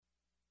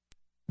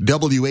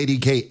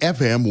WADK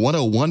FM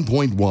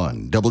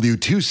 101.1,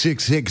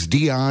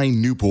 W266DI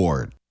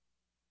Newport.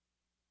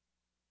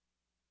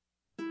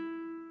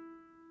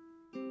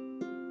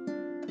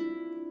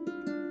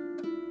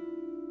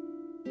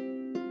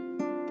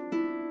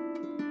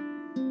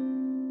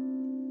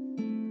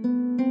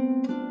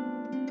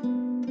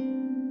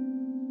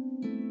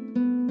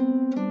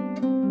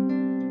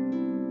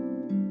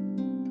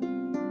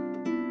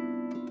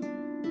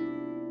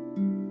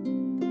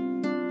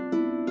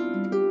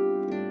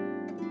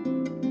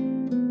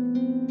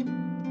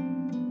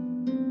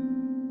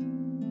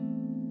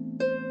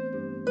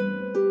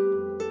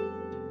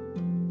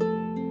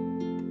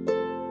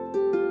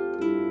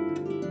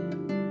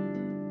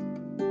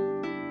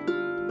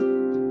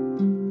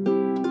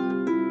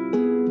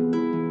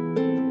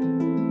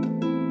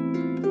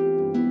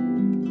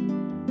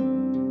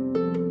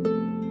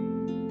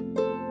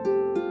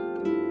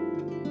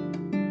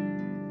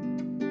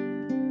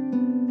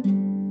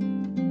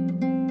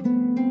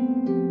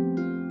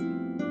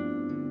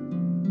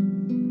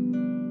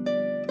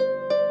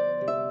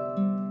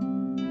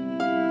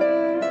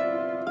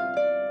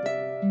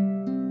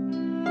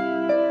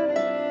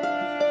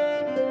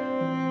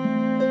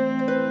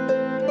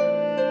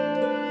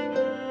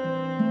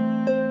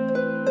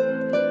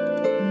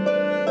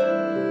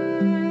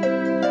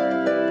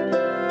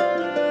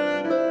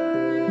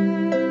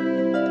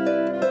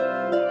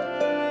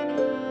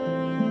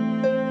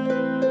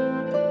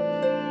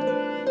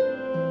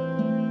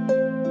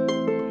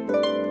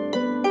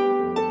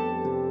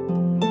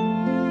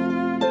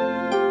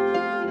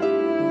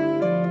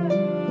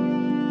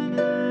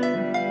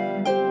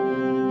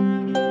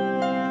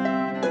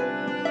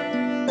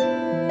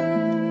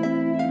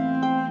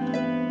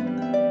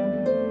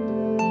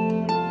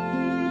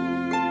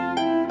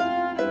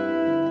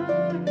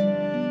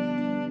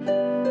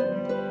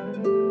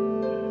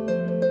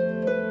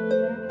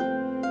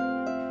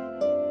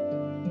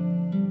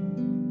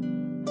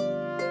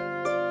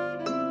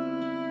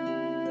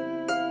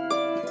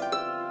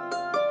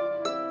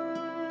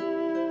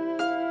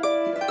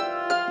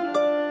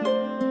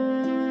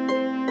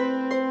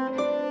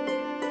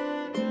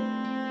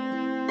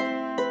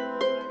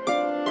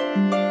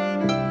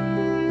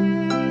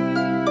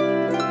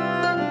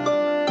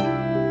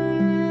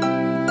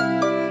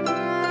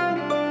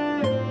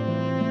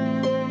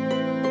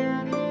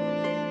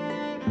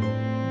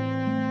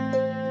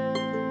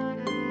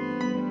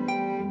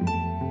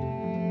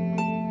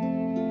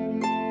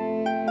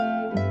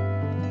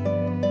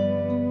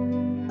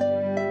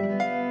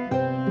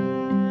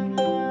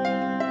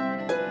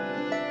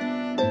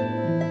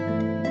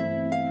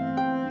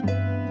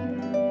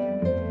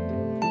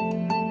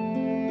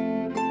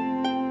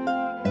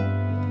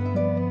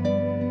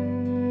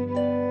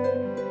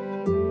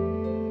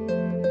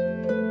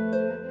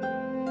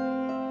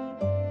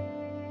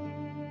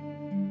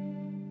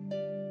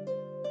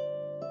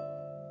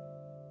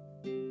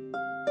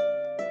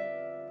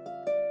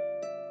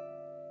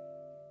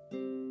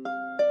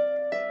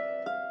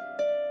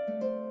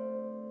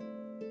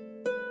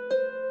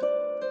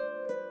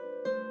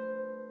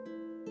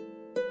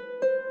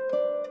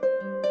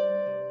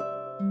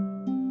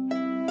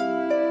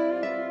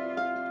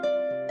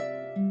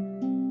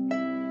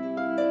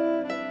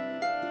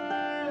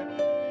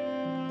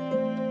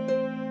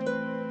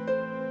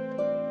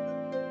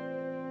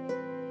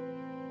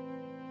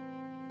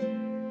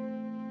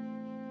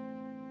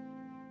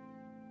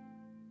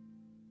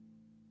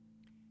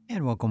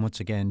 And welcome once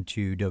again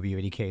to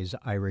WADK's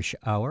Irish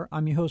Hour.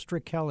 I'm your host,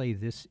 Rick Kelly.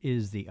 This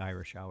is the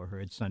Irish Hour,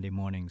 heard Sunday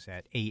mornings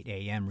at 8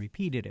 a.m.,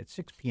 repeated at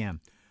 6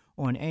 p.m.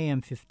 on AM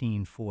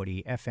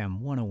 1540,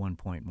 FM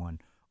 101.1,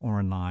 or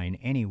online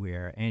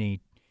anywhere, any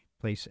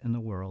place in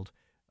the world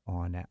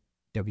on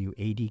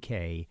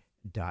WADK.com.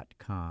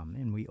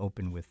 And we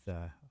open with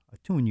a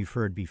tune you've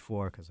heard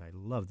before because I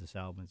love this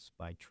album. It's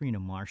by Trina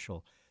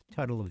Marshall. The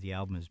title of the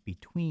album is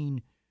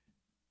Between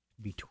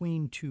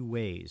Two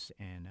Ways,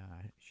 and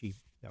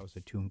that was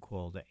a tune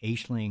called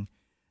Aisling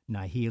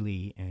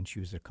Nahili, and she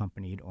was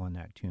accompanied on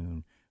that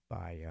tune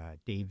by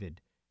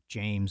David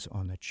James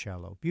on the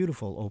cello.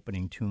 Beautiful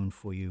opening tune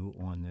for you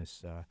on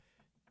this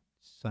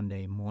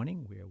Sunday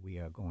morning, where we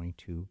are going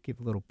to give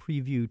a little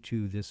preview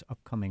to this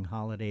upcoming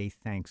holiday,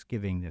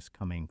 Thanksgiving, this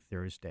coming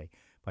Thursday,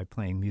 by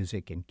playing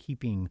music and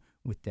keeping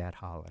with that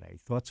holiday.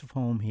 Thoughts of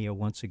Home here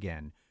once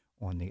again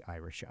on the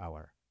Irish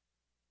Hour.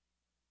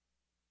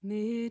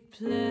 Mid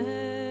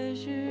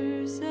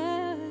pleasures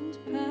and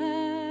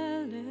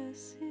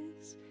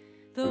palaces,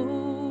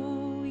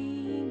 though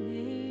we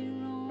may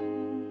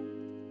roam,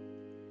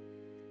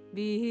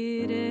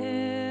 be it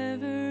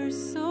ever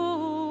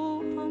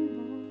so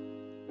humble,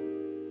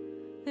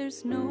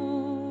 there's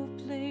no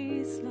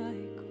place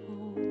like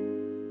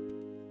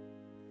home.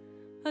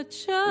 A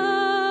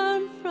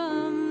charm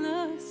from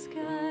the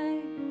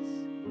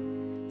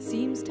skies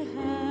seems to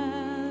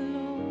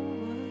hallow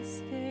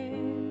us there,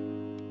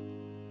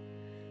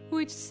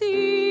 which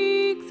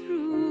seek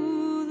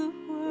through the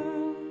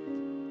world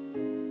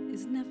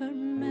is never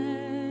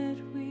met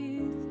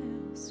with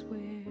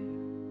elsewhere.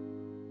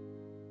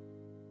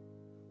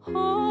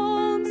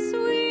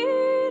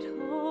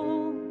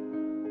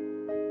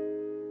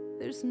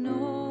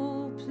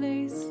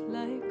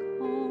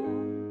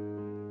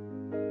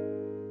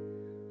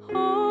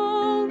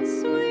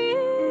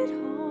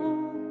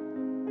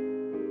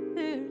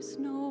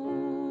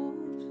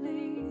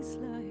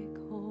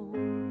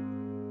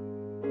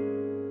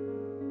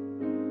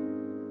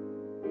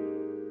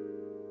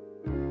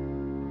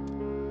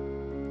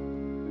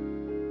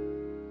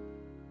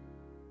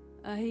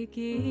 I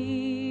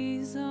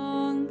gaze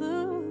on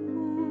the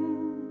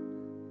moon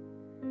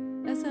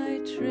as I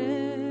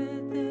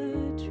tread the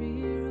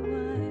drear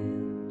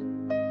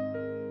wild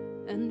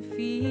and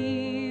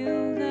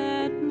feel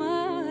that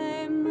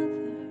my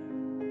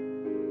mother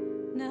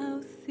now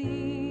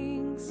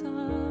thinks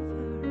of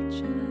her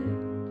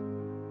child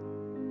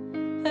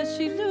as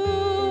she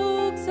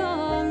looks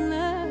on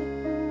that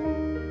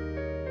moon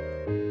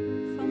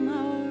from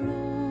our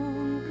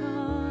own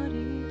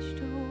cottage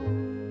door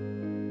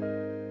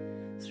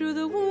through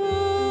the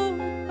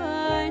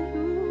woodbine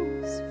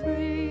whose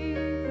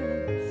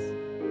fragrance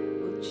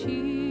will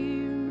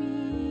cheer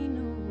me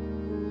no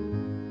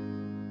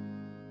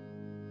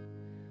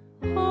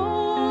more.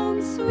 Home,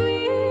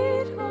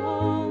 sweet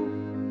home,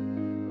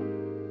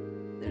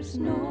 there's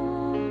no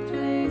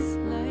place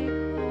like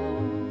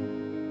home.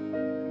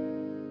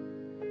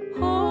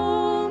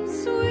 Home,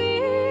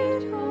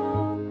 sweet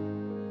home,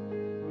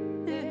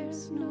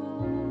 there's no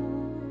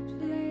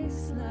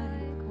place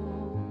like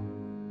home.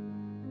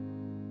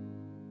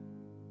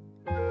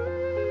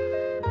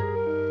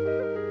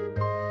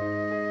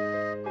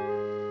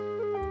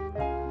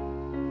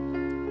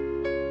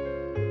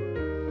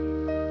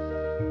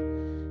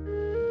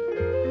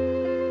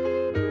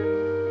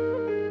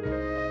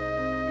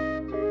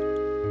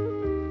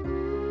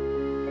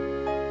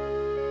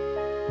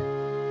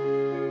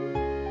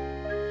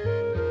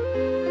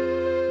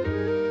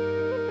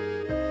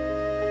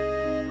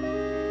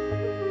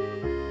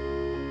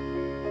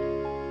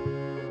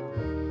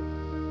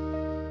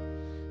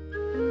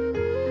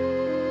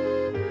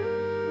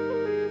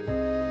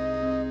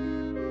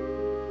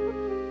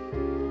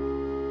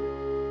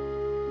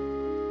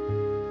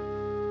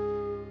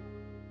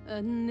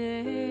 An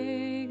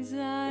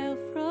exile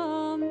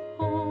from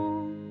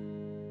home,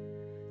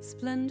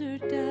 splendor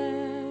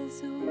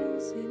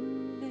dazzles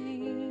in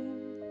vain.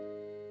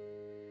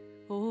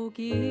 Oh,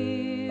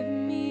 give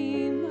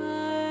me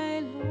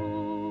my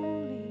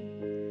lowly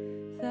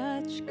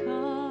thatched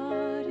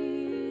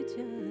cottage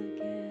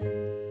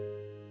again.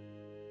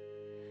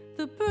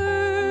 The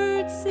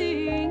birds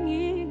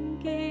singing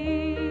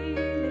gaily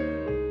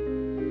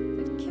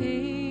that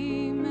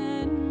came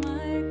at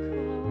my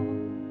call.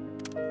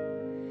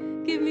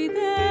 Give me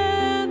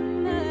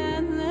them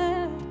and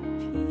their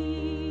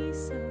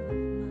peace of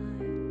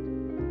mind,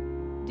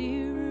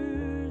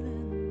 dearer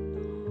than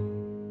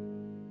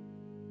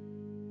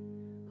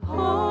all.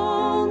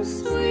 Home,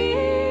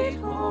 sweet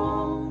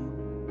home,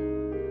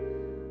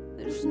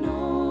 there's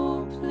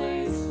no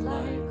place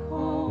like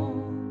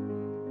home.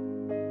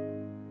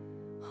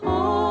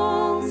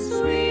 Home,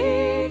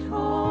 sweet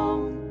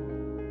home,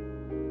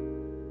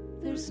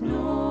 there's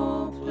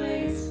no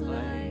place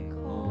like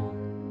home.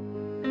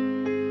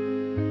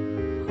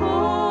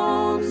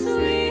 Home,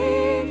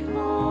 sweet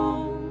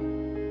home,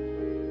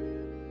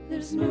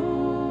 there's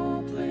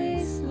no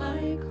place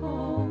like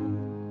home.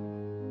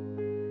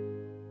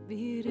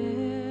 Be it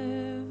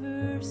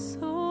ever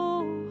so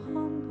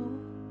humble,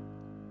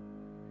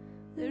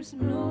 there's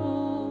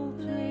no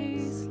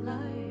place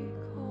like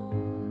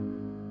home.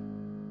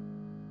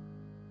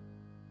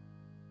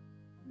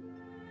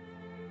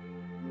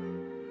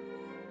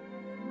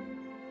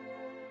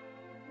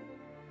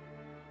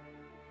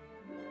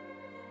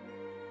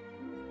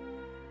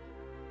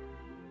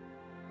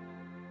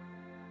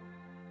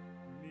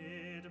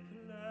 Mid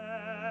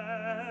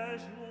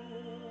pleasures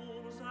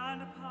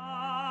and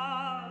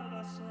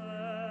palaces,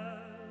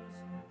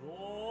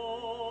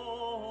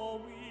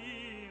 though we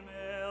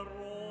may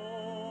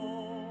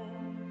roam,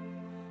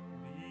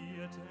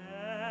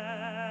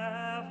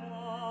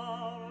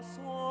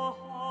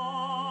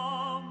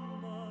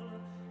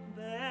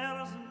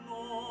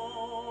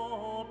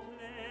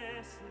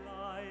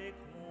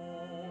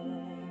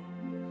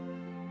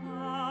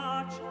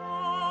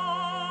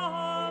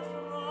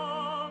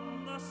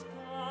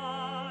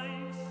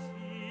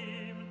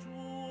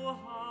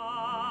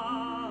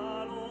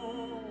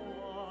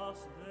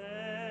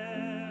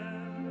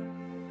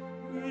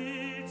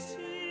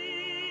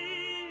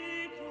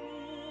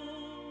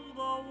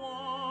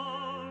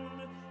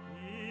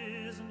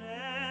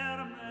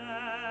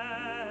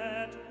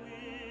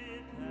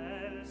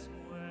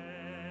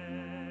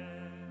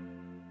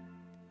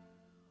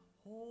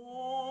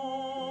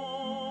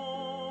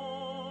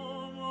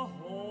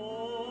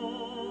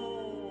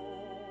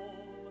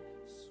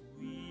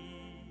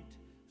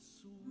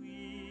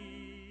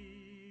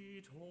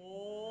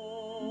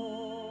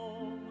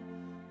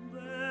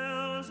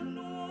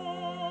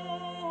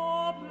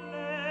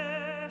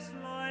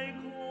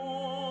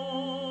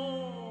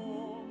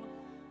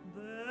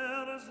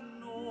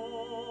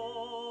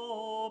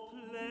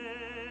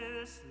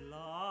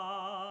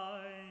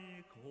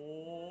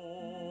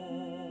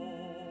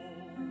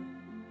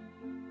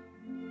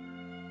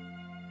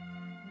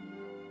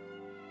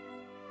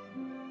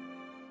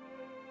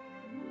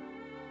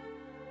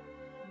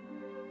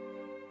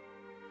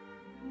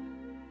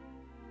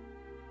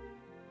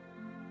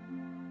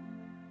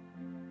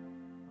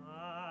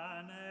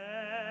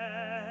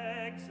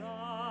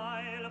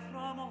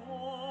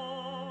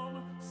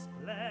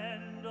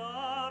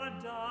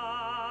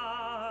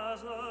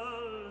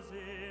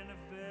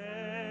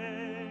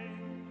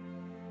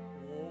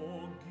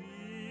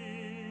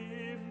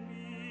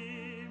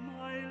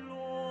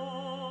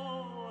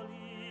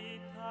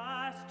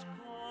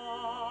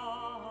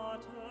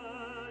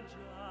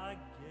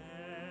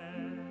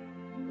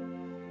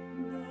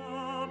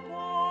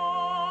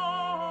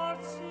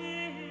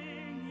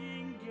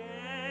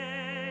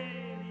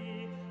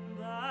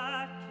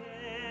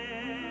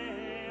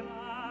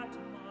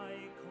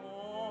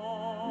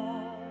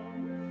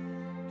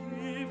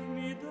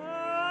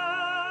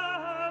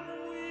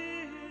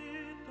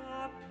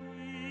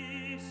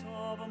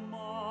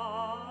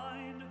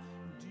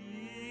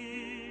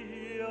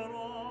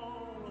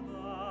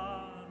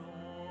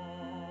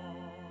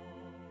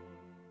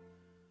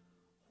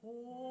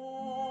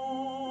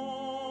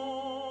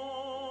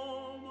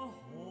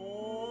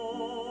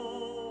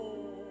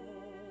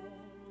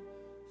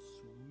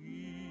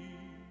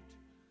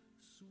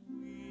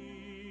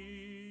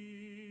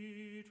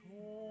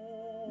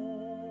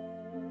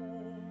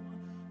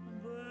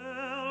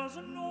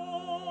 there's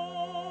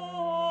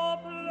no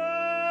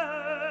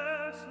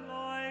place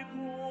like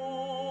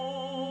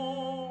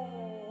home.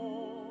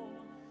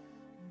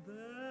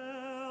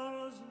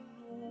 There's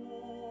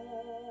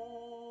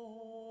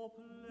no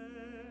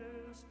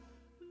place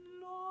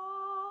like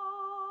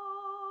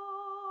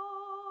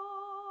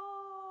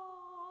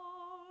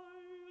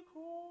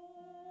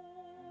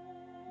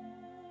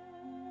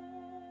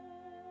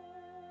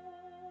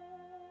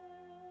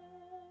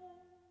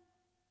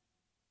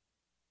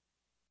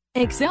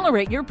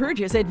Accelerate your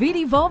purchase at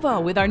VD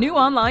Volvo with our new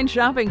online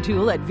shopping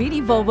tool at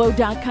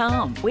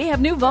VDVolvo.com. We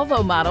have new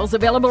Volvo models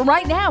available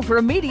right now for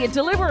immediate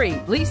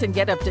delivery. Lease and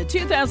get up to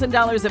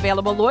 $2,000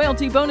 available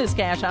loyalty bonus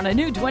cash on a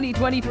new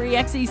 2023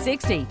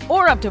 XC60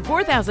 or up to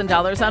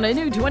 $4,000 on a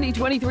new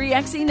 2023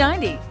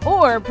 XC90.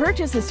 Or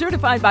purchase a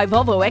certified by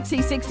Volvo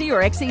XC60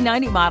 or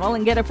XC90 model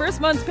and get a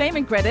first month's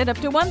payment credit up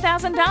to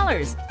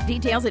 $1,000.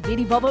 Details at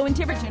VD Volvo in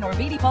Tiverton or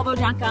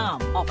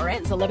VDVolvo.com. Offer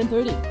ends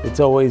 11/30. It's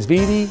always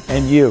VD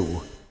and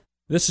you.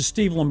 This is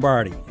Steve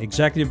Lombardi,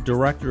 Executive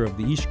Director of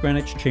the East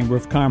Greenwich Chamber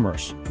of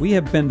Commerce. We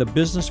have been the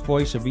business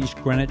voice of East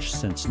Greenwich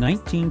since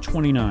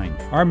 1929.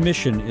 Our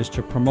mission is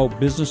to promote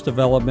business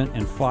development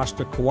and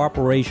foster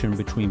cooperation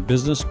between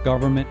business,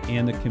 government,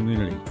 and the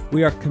community.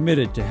 We are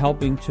committed to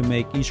helping to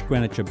make East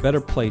Greenwich a better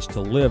place to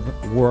live,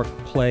 work,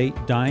 play,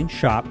 dine,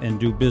 shop, and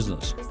do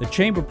business. The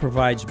Chamber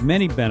provides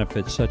many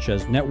benefits such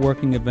as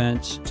networking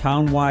events,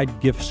 town-wide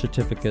gift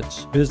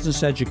certificates,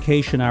 business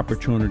education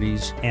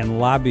opportunities, and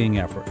lobbying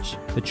efforts.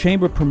 The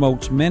Chamber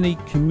promotes many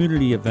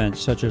community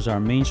events such as our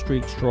Main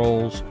Street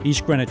Strolls,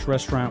 East Greenwich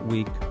Restaurant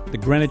Week, the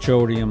Greenwich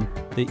Odeum,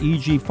 the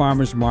EG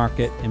Farmers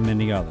Market, and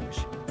many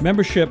others.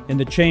 Membership in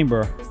the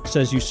Chamber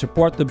says you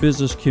support the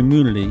business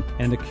community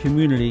and the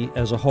community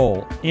as a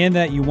whole, and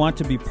that you want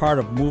to be part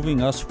of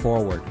moving us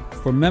forward.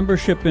 For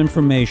membership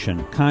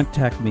information,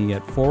 contact me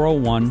at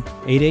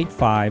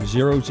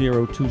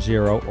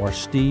 401-885-0020 or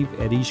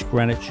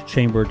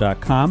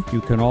steve@eastgreenwichchamber.com.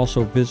 You can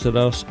also visit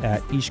us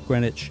at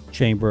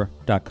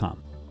eastgreenwichchamber.com.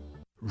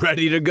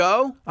 Ready to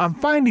go? I'm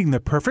finding the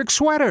perfect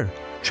sweater.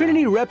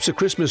 Trinity Reps A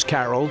Christmas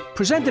Carol,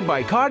 presented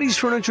by Cardi's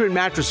Furniture and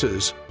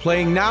Mattresses,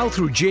 playing now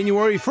through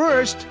January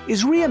 1st,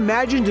 is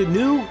reimagined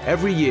anew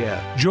every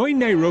year. Join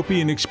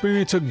Nairobi and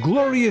experience a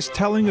glorious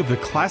telling of the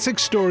classic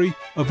story,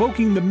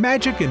 evoking the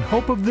magic and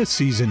hope of the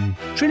season.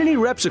 Trinity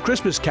Reps A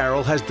Christmas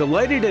Carol has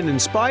delighted and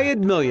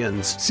inspired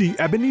millions. See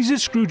Ebenezer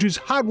Scrooge's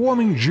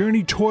heartwarming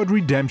journey toward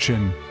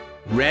redemption.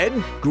 Red,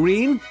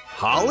 green,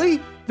 holly?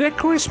 They're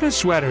Christmas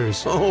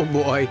sweaters. Oh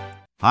boy.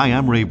 Hi,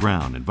 I'm Ray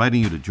Brown,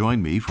 inviting you to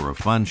join me for a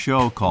fun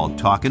show called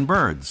Talkin'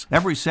 Birds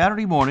every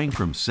Saturday morning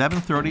from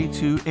 7:30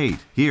 to 8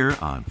 here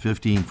on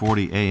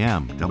 1540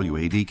 AM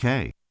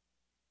WADK.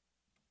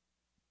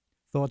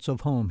 Thoughts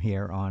of Home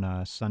here on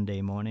a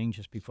Sunday morning.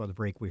 Just before the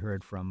break, we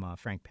heard from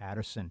Frank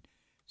Patterson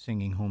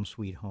singing Home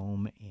Sweet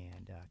Home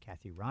and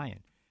Kathy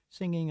Ryan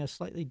singing a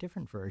slightly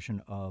different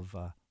version of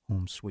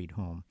Home Sweet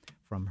Home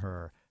from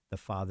her The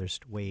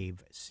Farthest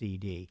Wave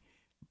CD.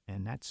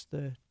 And that's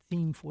the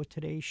theme for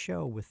today's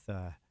show with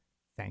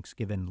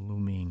Thanksgiving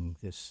looming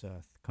this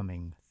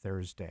coming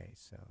Thursday.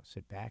 So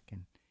sit back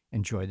and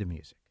enjoy the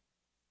music.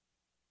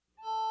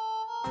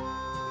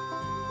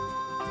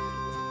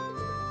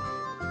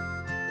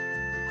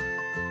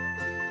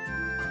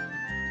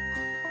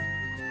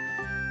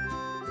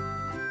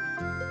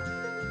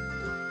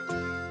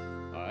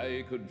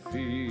 I could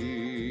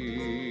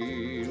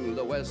feel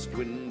the west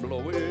wind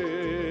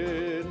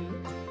blowing,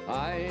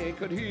 I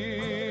could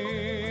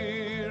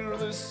hear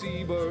the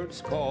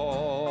seabirds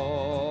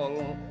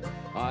call,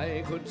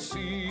 I could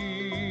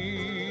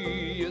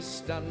see you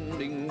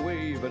standing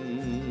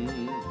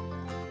waving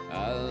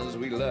as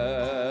we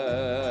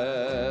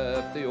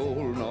left the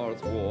old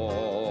North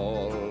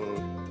Wall.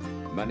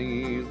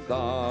 Many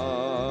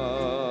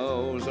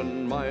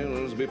thousand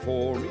miles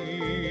before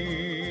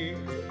me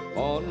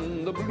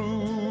on the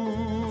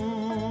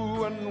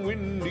blue and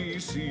windy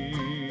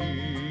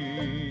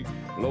sea,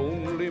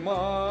 lonely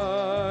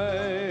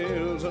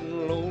miles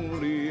and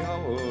lonely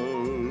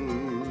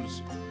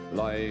hours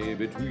lie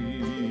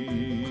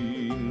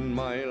between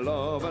my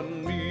love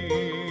and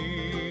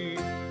me.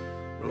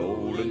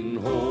 Rolling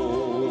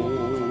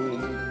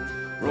home,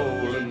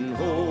 rolling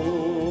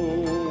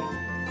home,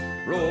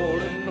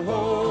 rolling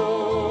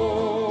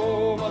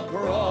home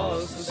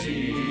across the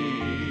sea,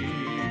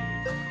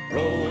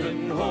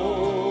 rolling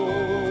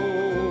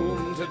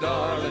home to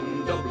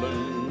darling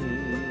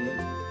Dublin,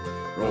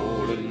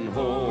 rolling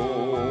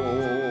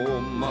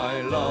home,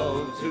 my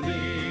love to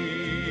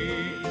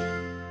thee.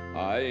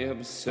 I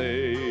have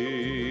sailed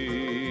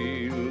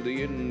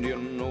the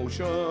Indian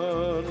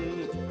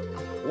Ocean,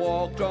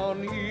 walked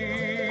on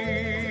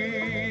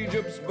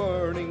Egypt's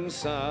burning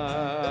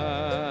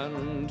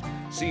sand,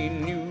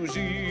 seen New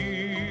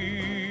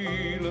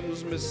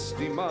Zealand's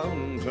misty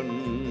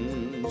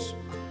mountains,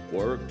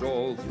 worked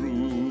all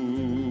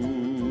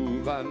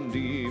through Van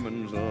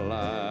Diemen's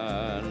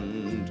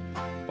land,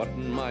 but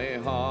my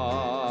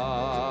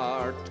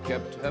heart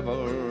kept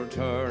ever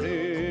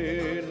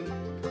turning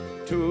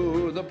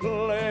to the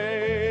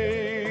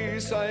place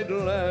place I'd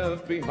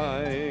left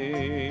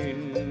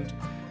behind,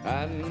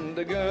 and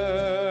the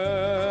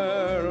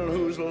girl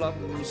whose love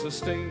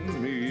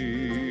sustained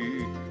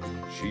me,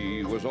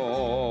 she was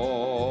always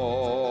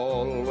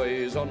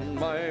on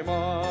my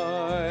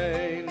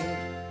mind.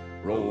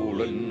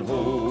 Rolling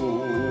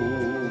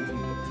home,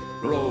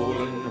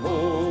 rolling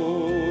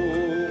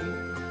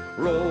home,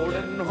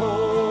 rolling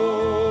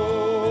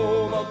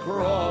home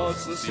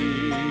across the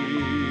sea,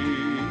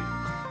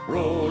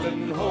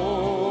 rolling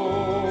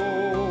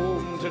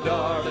home to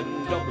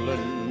darling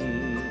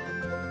Dublin,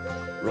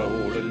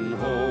 rolling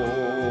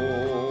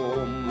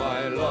home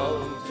my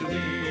love to thee.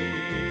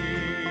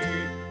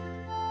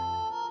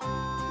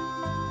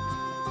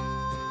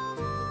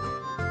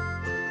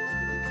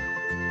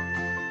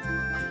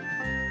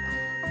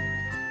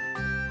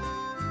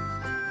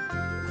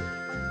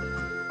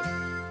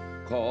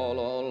 Call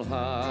all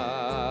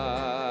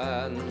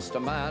hands to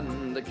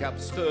man the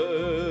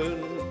capstan,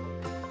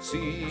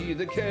 see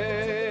the cable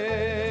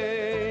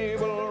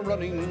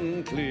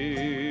running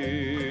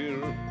clear,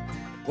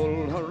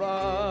 pull her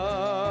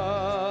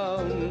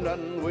round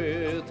and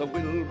with a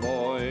will,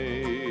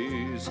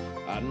 boys,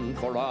 and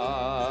for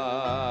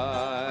Ireland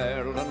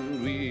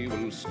we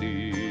will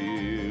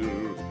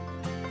steer.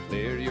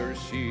 Clear your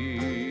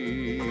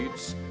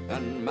sheets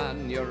and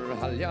man your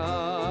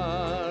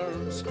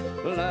halyards,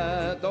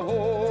 let the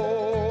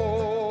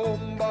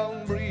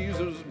homebound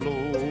breezes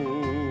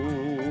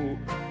blow.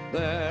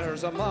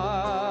 There's a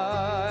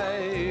mighty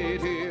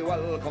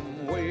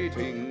welcome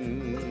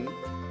waiting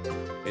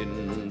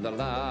in the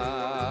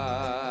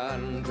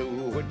land to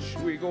which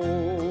we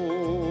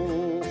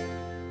go.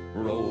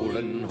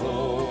 Rolling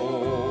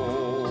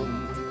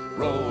home,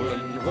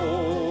 rolling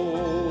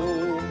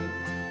home,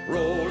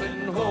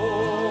 rolling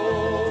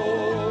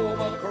home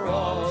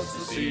across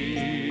the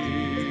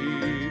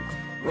sea,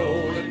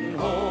 rolling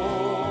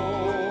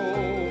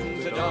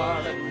home to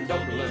darling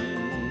Dublin,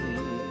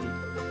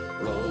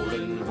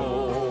 rolling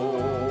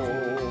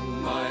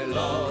home my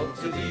love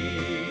to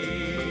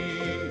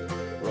thee,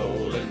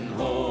 rolling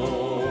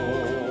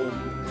home,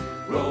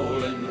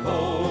 rolling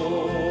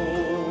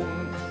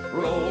home,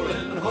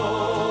 rolling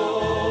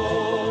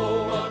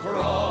home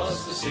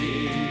across the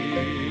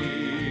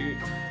sea,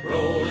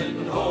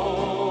 rolling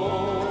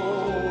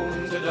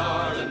home to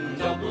darling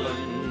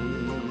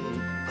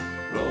Dublin,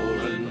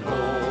 rolling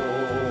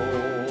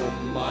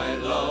home my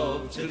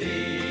love to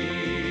thee.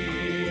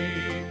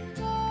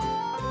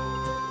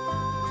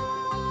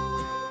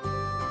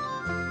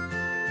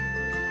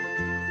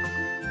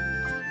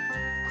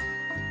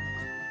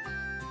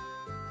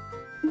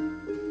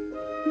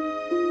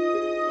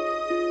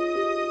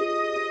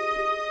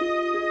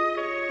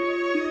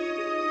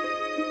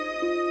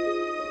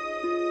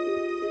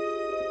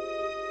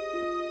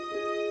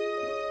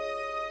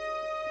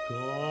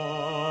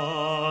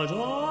 God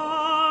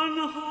on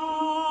high,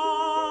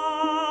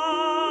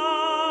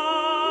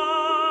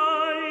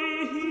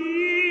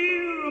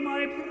 hear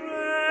my prayer.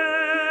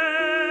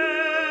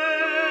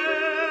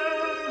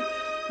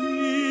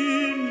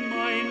 In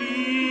my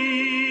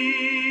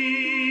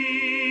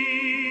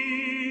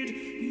need,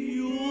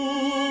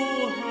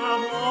 you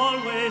have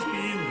always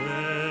been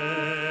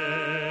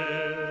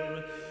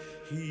there.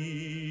 He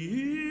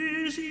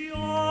is young,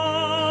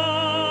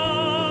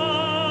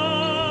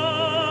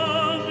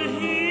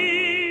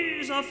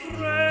 he's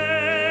afraid.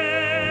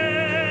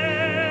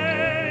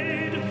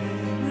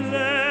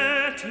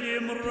 Let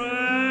him rest,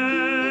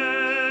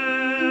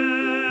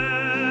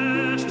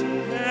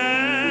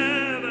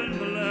 heaven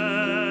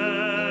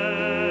blessed.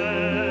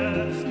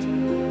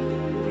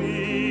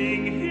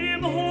 Bring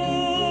him home,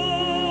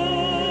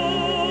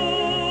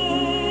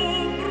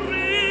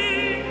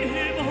 bring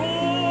him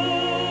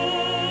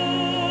home,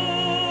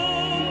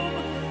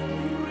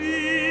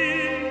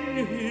 bring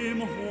him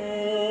home.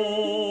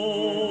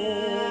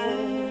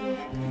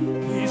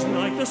 He's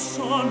like the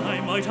son I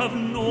might have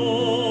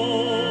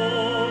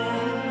known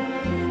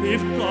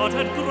if God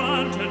had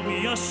granted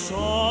me a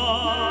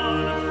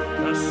son.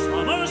 The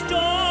summers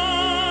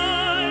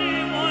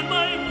die one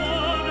by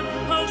one,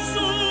 how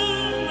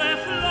soon they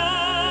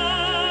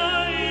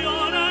fly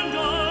on and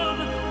on,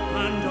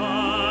 and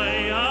I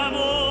am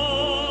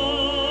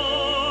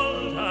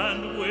old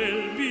and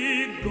will be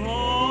gone.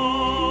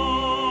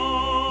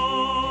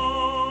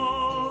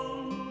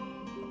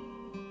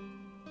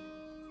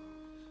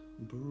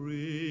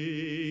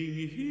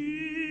 Bring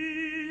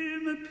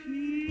him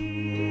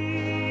peace,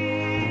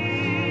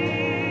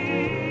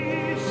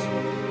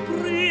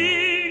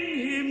 bring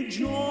him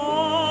joy.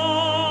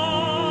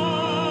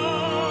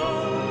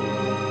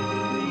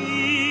 He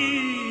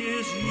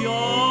is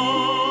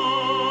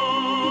young,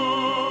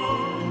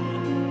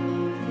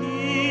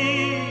 he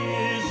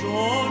is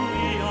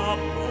only a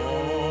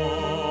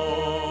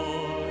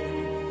boy.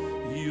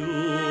 You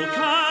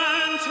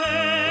can take,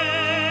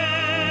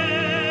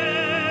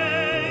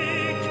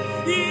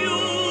 you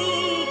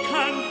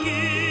can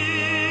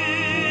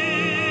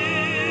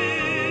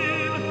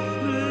give,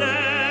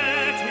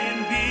 let him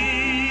be,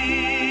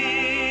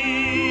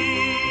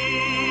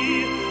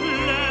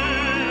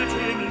 let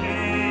him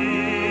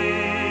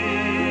live.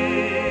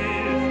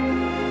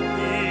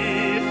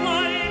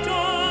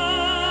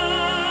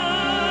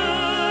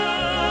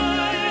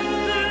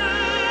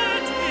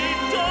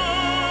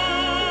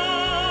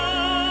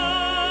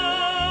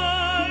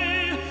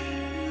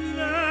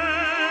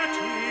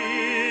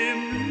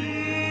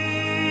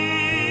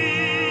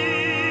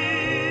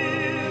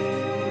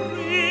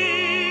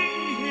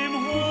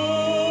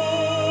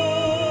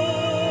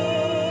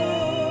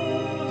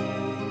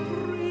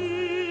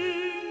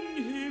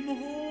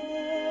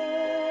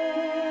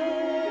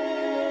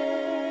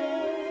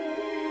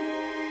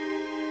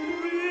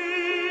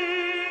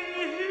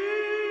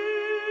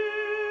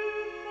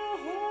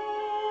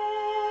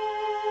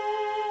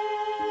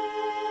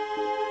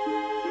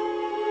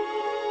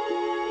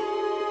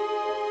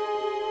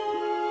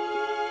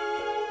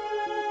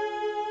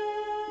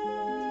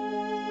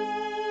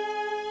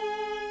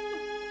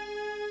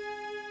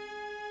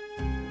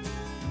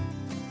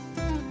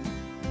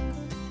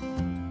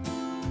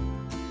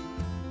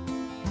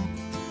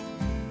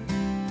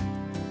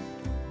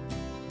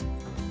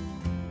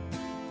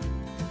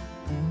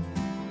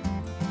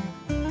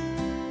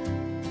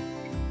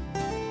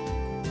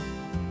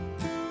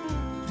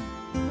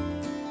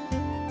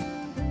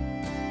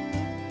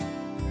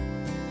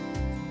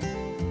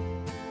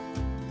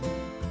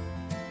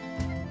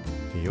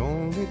 The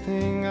only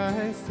thing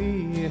I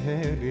see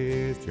ahead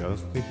is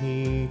just the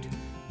heat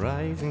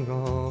rising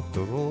off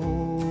the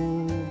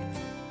road.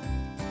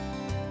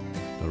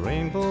 The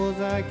rainbows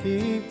I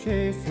keep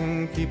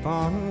chasing keep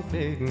on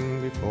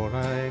fading before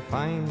I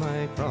find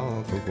my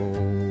crock of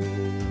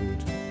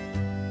gold.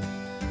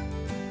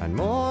 And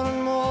more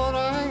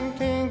I'm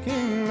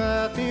thinking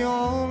that the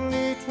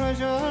only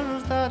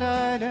treasures that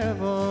I'd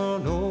ever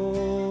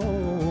know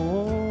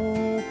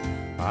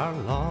are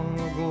long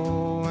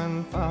ago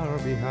and far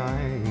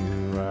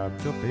behind,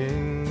 wrapped up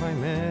in my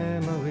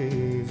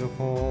memories of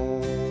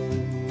home.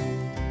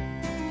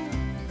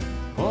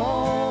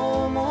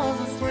 Home was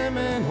a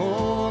swimming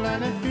hole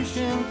and a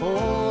fishing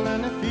pole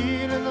and a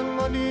field in the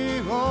muddy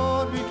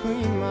road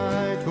between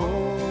my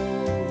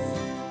toes.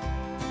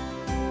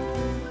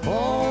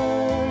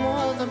 Home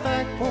was a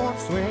back porch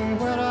swing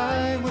where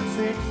I would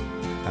sit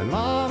and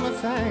Mama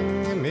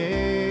sang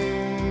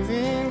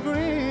Amazing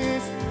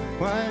Grace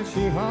while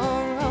she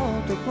hung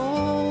out the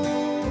clothes.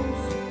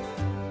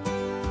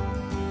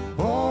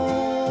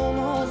 Home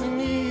was an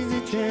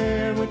easy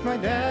chair with my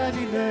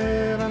daddy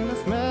there and the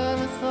smell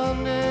of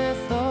Sunday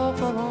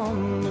supper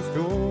on the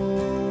stove.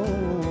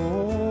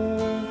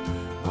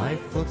 My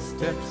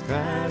footsteps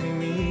carry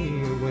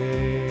me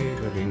away,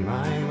 but in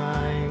my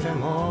mind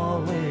I'm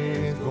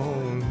always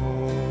going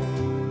home.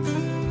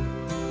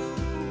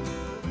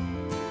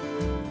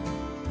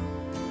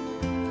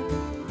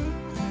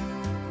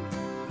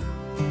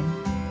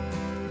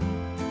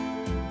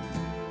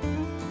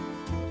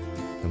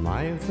 The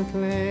miles that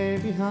lay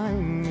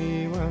behind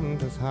me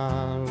weren't as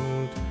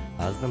hard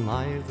as the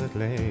miles that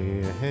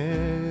lay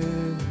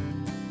ahead.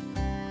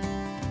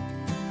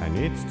 And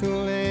it's too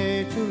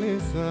late to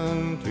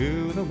listen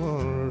to the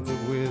words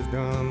of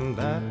wisdom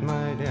that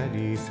my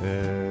daddy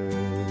said.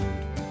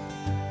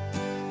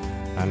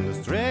 And the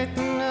straight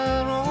and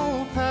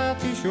narrow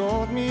path he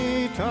showed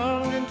me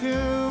turned into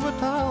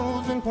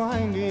 1,000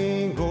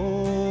 winding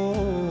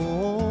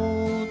roads.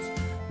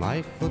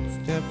 My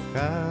footsteps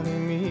carry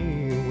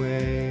me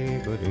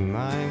away, but in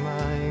my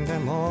mind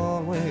I'm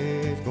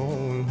always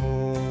going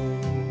home.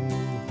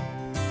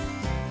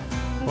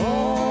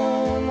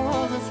 Home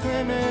was a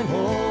swimming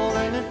hole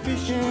and a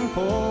fishing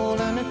pole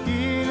and a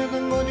field of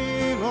the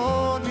muddy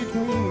road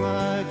between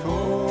my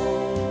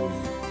toes.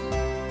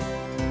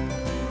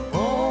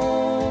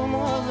 Home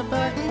was a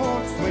back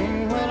porch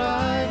swing where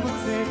I would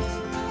sit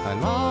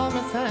and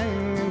Mama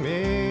sang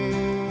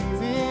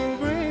Amazing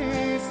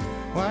Grace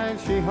while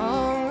she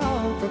hung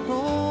out the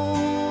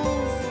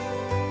clothes.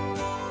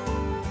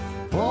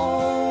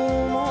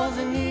 Home was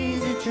an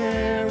easy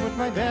chair with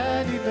my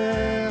daddy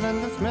there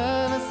and the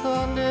smell of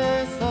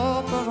Sunday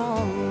supper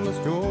on the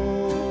stove.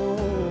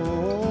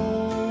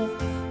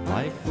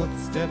 My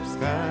footsteps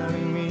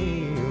carry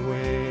me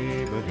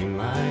away, but in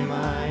my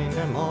mind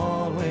I'm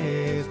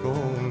always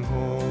going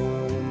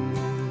home.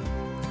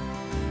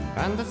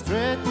 And the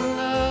straight and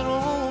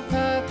narrow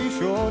path he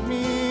showed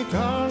me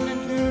turned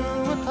into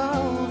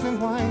 1,000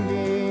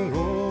 winding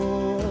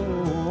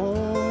roads.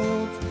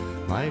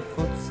 My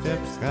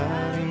footsteps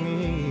carry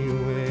me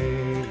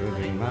away, but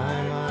in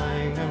my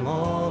mind I'm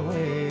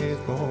always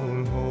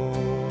going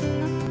home.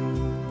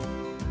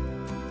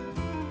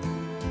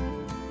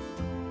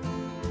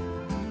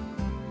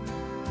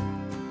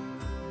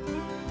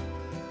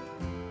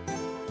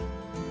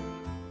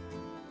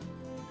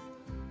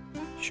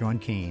 Sean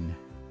Cain,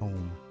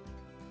 Home.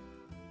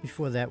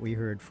 Before that, we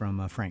heard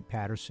from Frank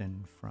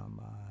Patterson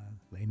from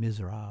Les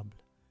Miserables,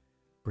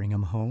 Bring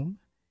 'Em Home.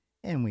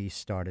 And we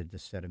started the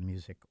set of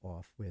music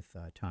off with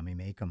Tommy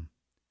Makem,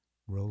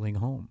 Rolling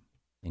Home,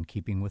 in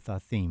keeping with our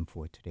theme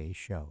for today's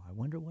show. I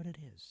wonder what it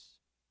is.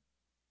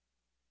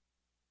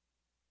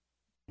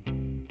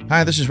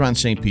 Hi, this is Ron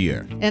St.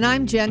 Pierre. And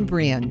I'm Jen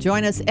Brian.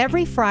 Join us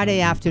every Friday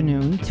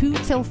afternoon, 2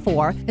 till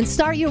 4, and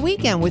start your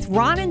weekend with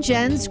Ron and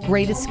Jen's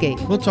Great Escape.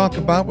 We'll talk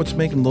about what's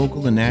making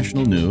local and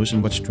national news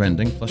and what's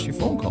trending, plus your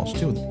phone calls,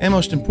 too. And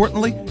most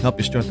importantly, help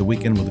you start the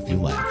weekend with a few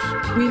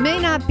laughs. We may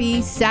not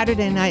be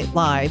Saturday Night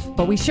Live,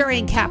 but we sure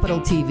ain't Capital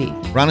TV.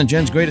 Ron and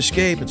Jen's Great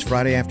Escape. It's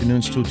Friday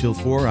afternoons, 2 till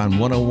 4 on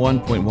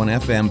 101.1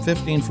 FM,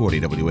 1540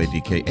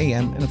 WADK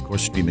AM, and of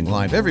course streaming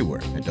live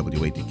everywhere at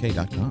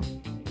WADK.com.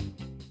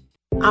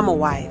 I'm a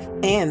wife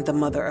and the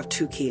mother of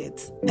 2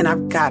 kids, and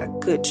I've got a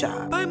good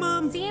job. Bye,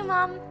 Mom. See you,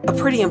 Mom. A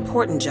pretty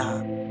important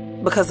job.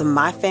 Because of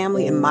my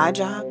family and my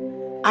job,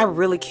 I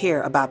really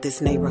care about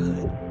this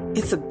neighborhood.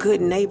 It's a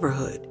good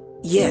neighborhood.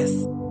 Yes,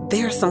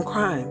 there's some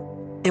crime.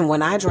 And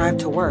when I drive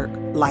to work,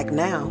 like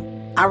now,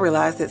 I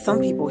realize that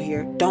some people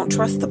here don't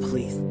trust the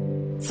police.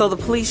 So the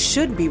police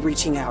should be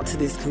reaching out to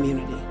this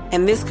community,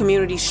 and this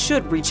community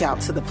should reach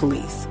out to the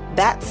police.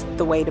 That's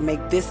the way to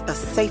make this a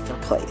safer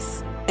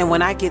place. And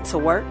when I get to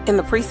work in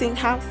the precinct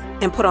house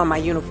and put on my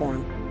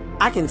uniform,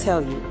 I can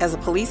tell you as a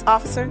police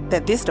officer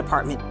that this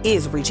department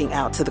is reaching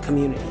out to the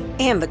community,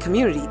 and the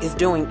community is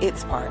doing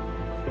its part.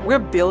 We're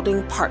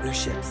building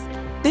partnerships.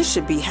 This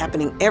should be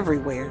happening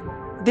everywhere.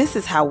 This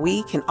is how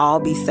we can all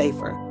be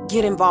safer.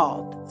 Get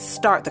involved.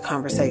 Start the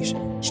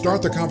conversation.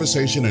 Start the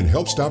conversation and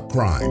help stop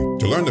crime.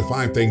 To learn the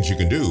 5 things you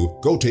can do,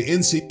 go to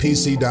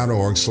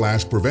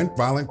ncpc.org/prevent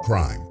violent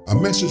crime. A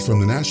message from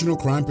the National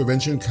Crime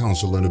Prevention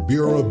Council and the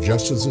Bureau of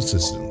Justice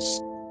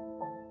Assistance.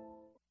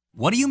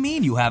 What do you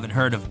mean you haven't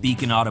heard of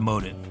Beacon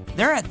Automotive?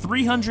 They're at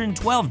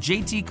 312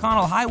 JT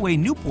Connell Highway,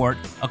 Newport,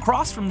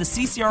 across from the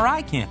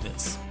CCRI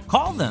campus.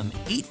 Call them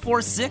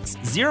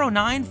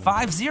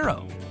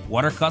 846-0950.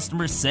 What are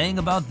customers saying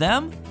about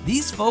them?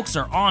 These folks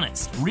are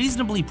honest,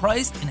 reasonably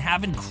priced, and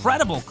have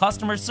incredible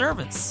customer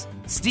service.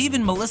 Steve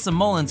and Melissa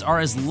Mullins are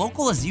as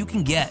local as you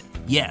can get.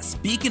 Yes,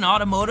 Beacon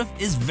Automotive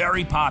is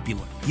very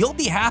popular. You'll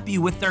be happy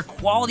with their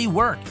quality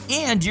work,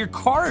 and your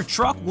car or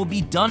truck will be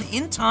done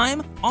in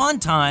time, on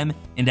time,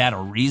 and at a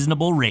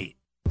reasonable rate.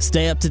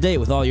 Stay up to date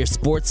with all your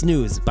sports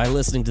news by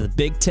listening to The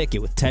Big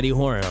Ticket with Teddy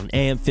Horn on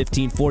AM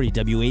 1540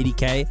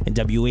 WADK and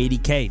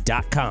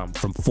WADK.com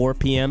from 4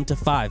 p.m. to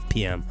 5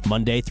 p.m.,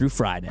 Monday through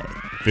Friday.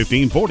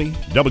 1540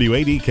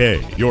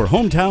 WADK, your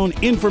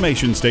hometown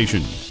information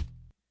station.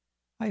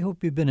 I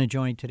hope you've been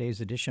enjoying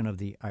today's edition of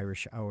the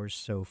Irish Hours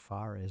so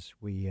far as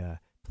we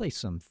play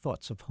some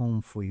thoughts of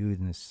home for you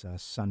this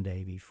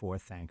Sunday before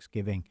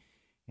Thanksgiving.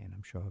 And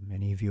I'm sure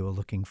many of you are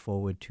looking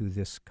forward to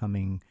this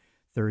coming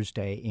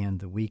Thursday and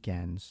the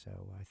weekend.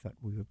 So I thought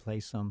we would play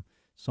some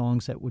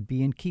songs that would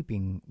be in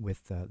keeping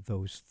with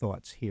those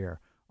thoughts here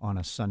on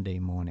a Sunday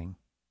morning.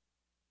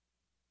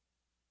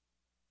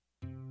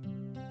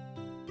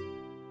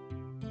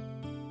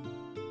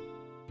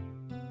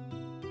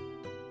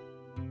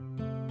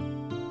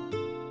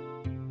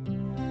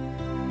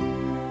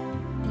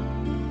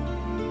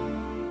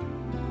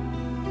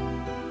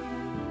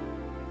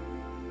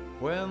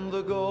 When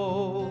the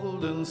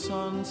golden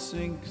sun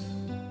sinks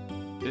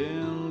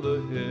in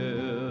the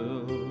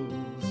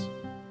hills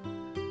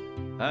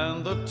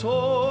and the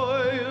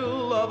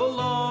toil of a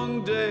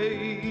long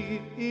day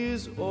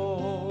is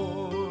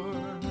o'er,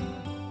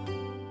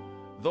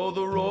 though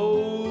the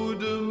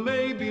road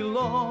may be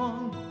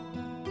long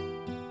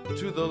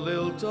to the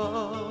lilt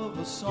of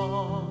a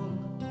song,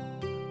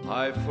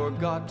 I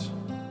forgot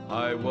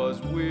I was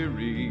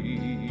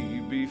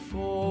weary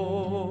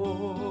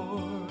before.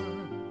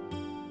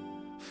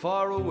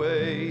 Far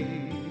away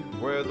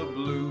where the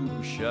blue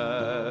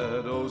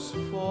shadows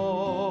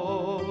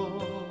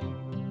fall,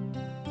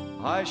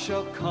 I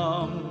shall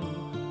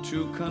come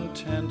to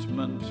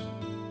contentment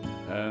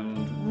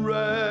and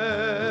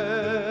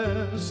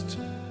rest,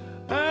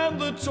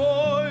 and the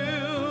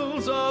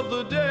toils of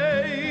the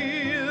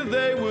day,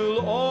 they will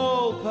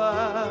all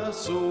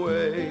pass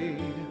away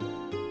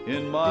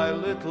in my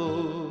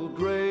little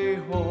gray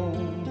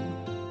home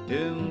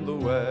in the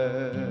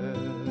West.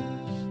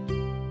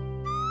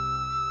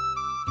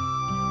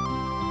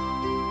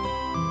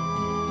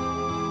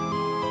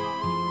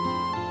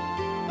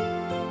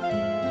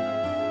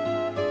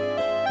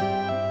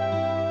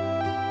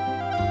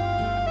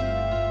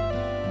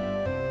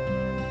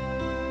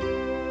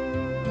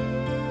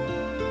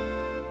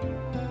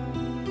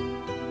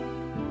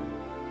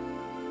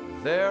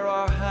 There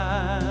are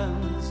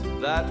hands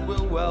that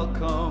will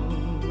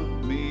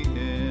welcome me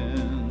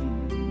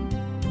in.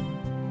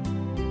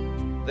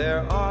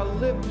 There are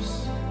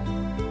lips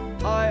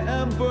I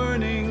am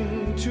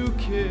burning to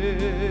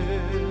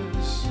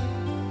kiss.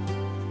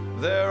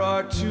 There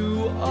are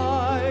 2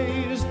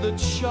 eyes that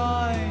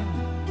shine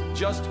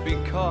just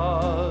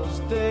because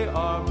they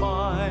are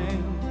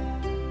mine,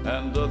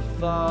 and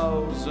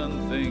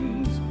 1,000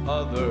 things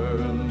other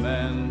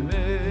men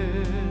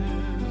miss.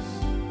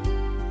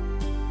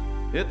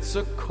 It's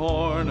a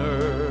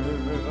corner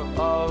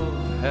of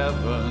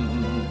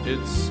heaven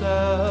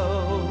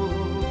itself,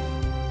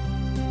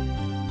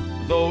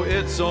 though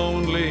it's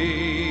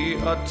only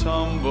a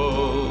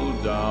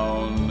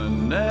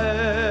tumble-down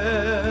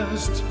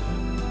nest.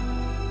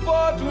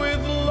 But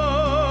with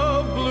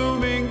love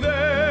blooming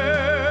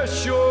there,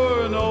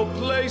 sure no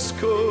place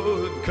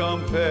could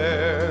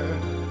compare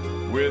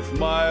with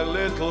my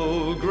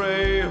little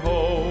gray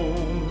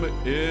home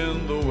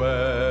in the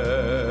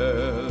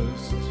West.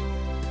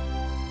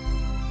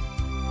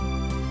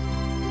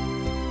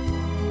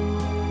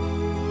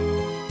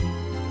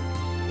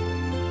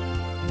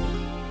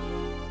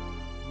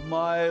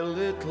 My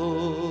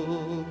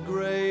little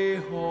gray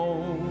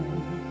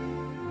home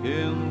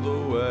in the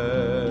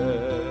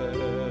West.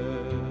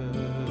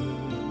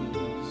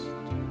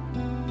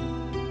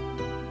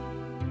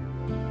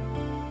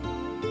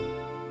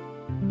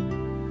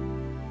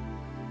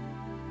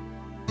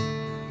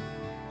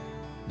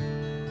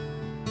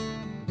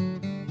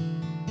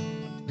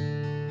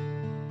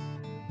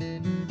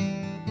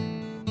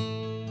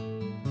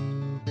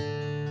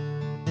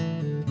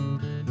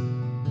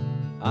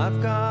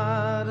 I've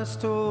got a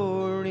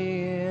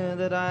story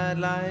that I'd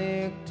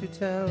like to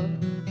tell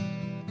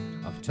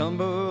of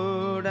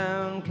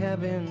tumble-down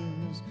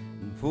cabins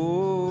and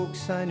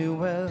folks I knew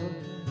well,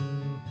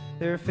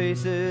 their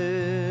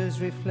faces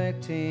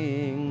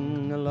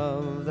reflecting a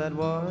love that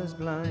was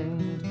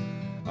blind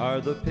are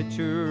the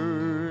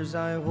pictures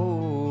I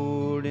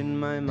hold in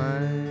my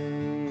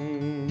mind.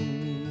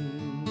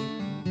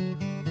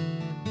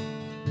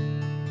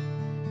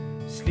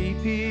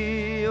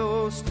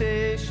 CPO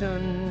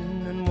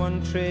station and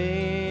one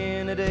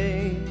train a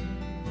day.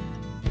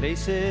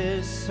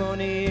 Places so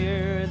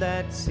near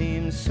that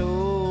seem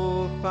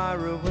so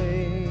far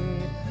away.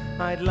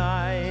 I'd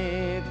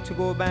like to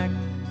go back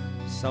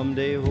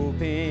someday,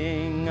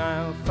 hoping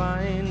I'll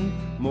find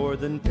more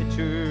than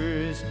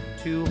pictures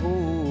to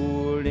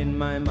hold in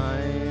my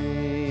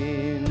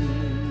mind.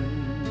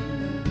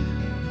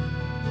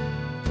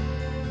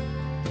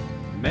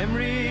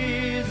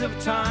 Memories of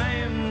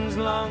times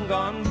long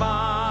gone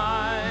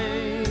by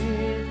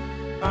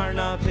are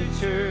now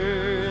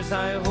pictures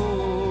I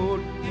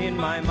hold in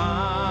my mind.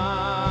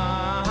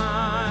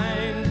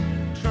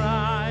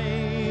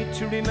 Try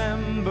to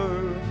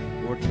remember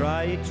or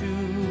try to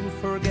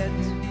forget.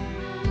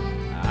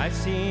 I've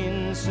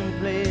seen some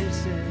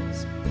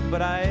places,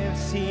 but I've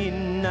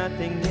seen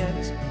nothing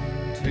yet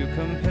to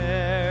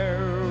compare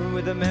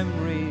with the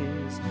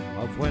memories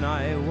of when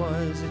I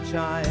was a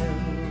child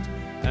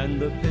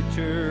and the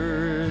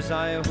pictures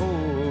I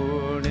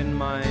hold in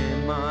my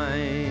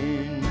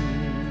mind.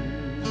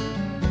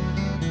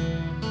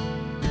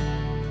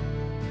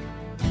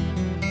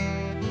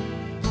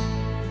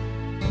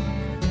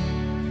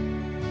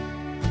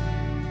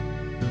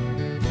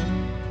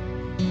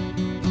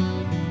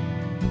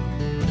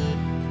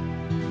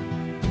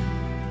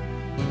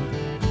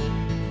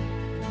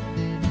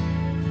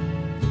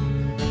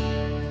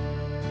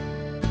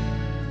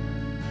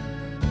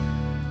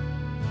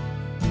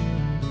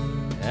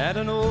 At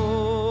an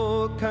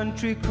old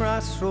country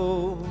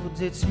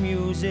crossroads, it's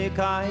music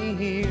I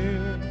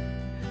hear,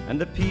 and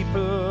the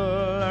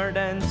people are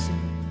dancing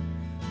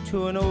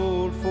to an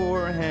old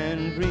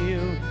four-hand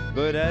reel.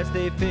 But as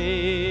they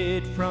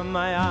fade from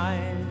my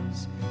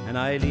eyes and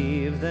I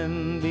leave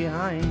them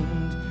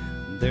behind,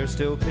 there's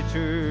still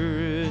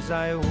pictures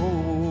I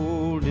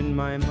hold in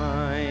my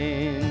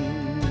mind.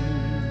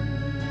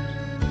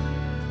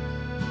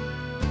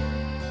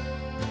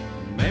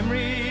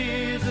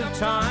 Memories of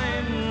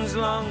times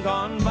long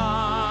gone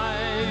by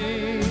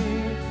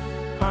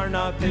are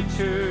now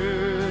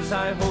pictures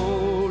I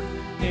hold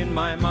in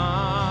my mind.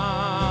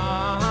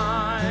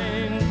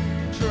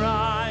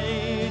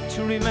 Try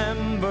to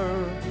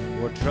remember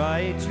or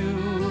try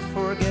to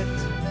forget.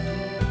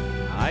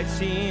 I've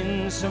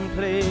seen some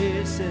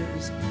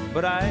places,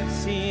 but I've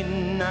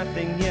seen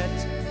nothing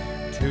yet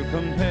to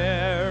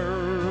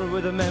compare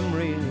with the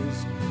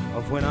memories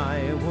of when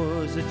I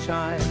was a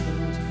child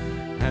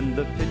and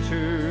the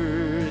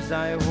pictures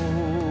I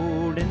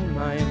hold in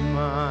my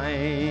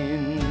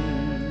mind.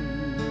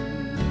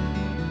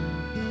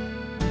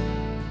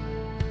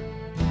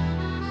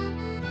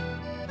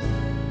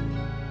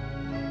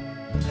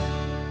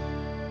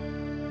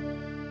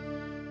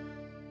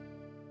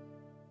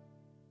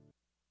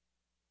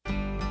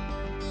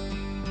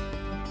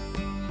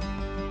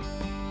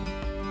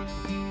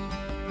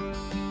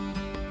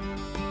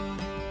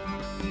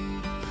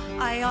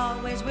 I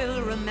always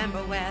will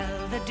remember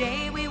well the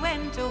day we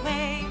went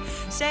away,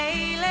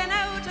 sailing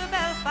out of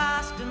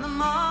Belfast in the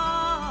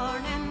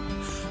morning.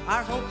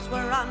 Our hopes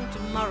were on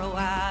tomorrow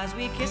as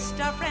we kissed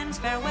our friends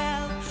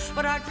farewell,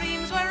 but our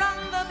dreams were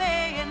on the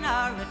bay and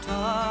our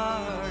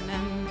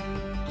returning.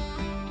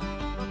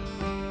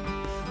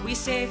 We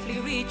safely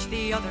reached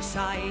the other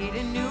side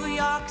in New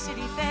York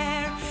City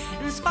fair,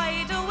 in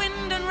spite of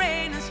wind and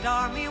rain and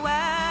stormy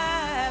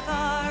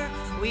weather.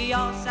 We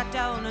all sat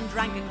down and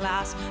drank a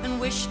glass and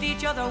wished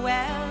each other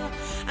well,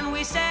 and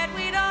we said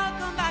we'd all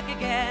come back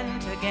again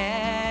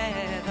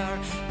together.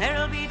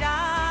 There'll be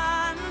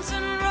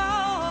dancing,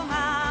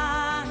 romancing,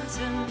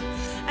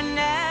 and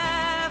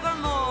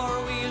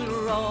nevermore we'll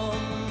roam.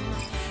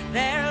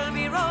 There'll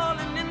be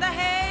rolling in the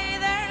hay,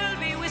 there'll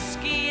be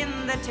whiskey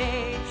in the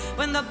tea,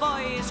 when the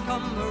boys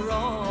come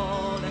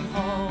rolling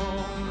home.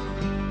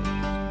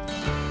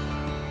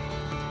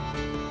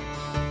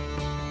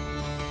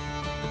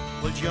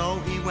 Well, Joe,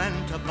 he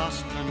went to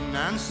Boston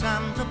and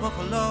Sam to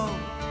Buffalo,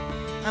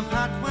 and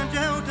Pat went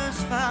out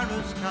as far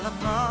as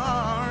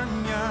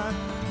California.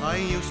 I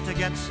used to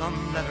get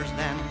some letters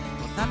then,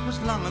 but that was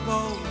long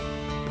ago,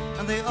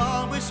 and they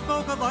always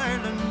spoke of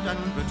Ireland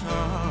and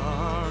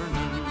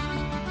returning.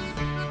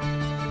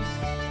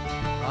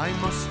 I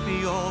must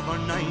be over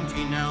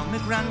 90 now, my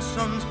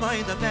grandson's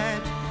by the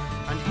bed,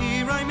 and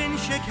here I'm in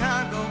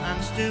Chicago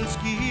and still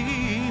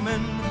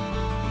scheming.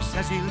 He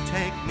says he'll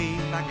take me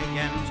back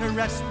again to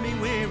rest me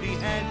weary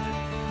head,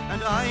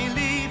 and I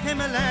leave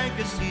him a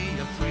legacy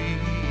of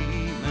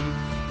freemen.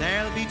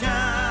 There'll be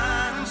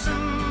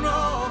dancing,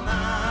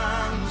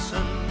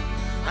 romancing,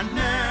 and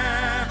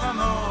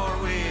nevermore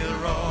we'll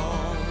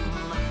roam.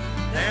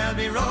 There'll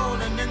be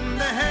rolling in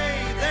the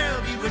hay,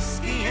 there'll be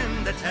whiskey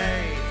in the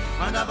tea,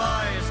 when the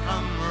boys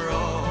come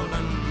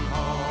rolling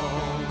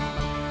home.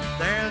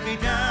 There'll be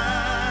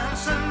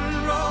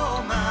dancing,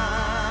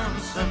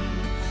 romancing,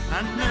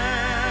 and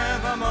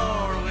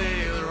nevermore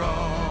we'll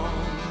roam.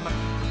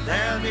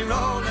 There'll be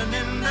rolling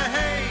in the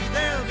hay,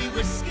 there'll be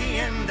whiskey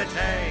in the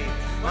tea,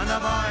 when the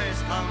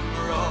boys come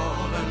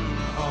rolling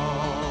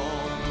home.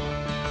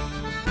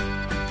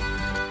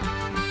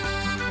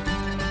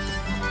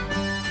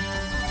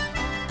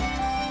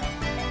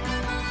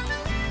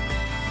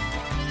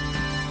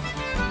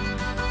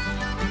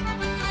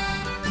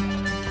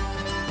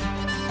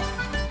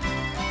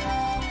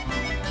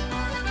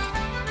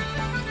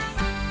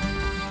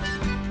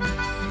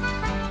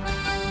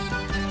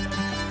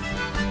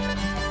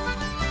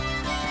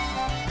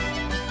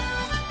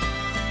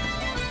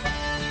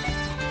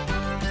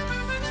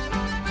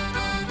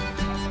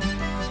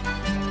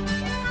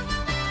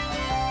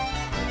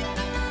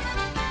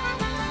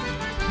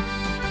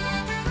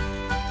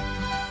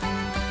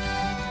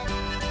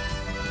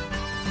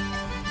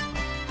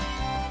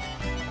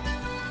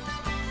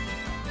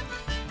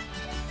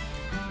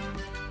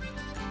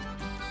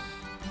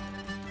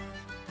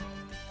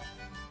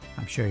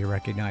 sure you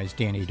recognize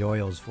Danny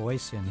Doyle's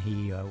voice, and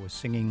he was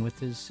singing with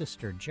his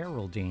sister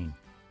Geraldine,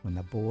 When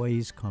the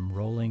Boys Come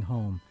Rolling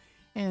Home.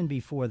 And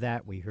before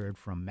that, we heard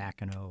from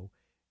Mackinac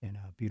in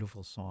a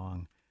beautiful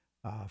song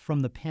from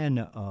the pen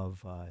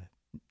of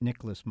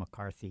Nicholas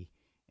McCarthy,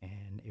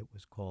 and it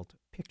was called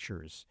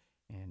Pictures,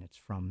 and it's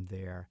from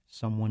their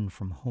Someone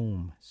from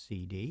Home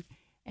CD.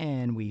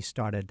 And we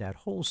started that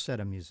whole set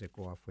of music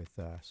off with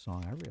a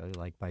song I really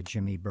like by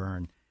Jimmy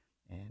O'Byrne,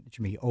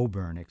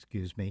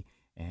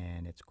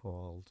 and it's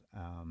called,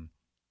 I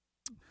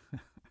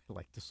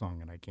like the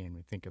song and I can't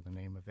even think of the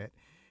name of it.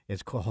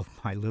 It's called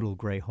My Little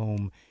Gray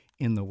Home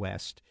in the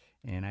West.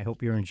 And I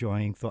hope you're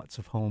enjoying Thoughts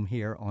of Home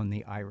here on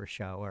the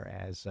Irish Hour,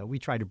 as we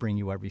try to bring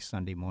you every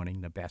Sunday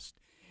morning the best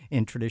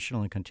in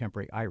traditional and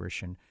contemporary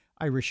Irish and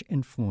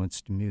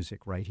Irish-influenced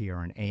music right here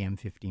on AM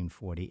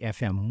 1540,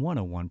 FM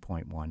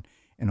 101.1,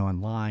 and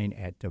online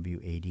at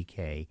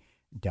WADK.com.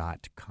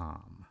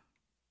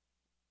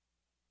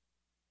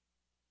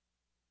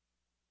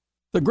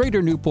 The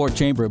Greater Newport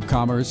Chamber of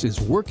Commerce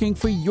is working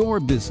for your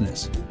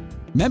business.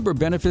 Member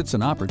benefits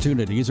and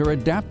opportunities are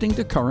adapting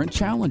to current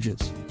challenges.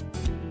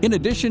 In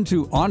addition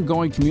to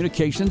ongoing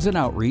communications and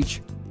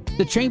outreach,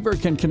 the Chamber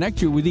can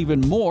connect you with even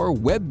more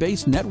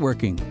web-based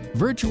networking,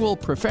 virtual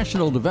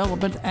professional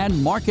development,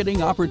 and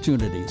marketing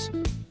opportunities.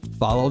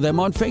 Follow them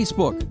on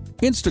Facebook,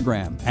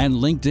 Instagram, and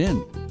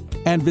LinkedIn,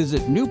 and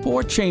visit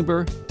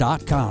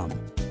newportchamber.com.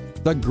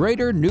 The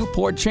Greater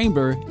Newport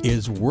Chamber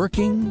is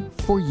working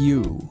for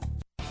you.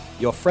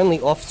 Your friendly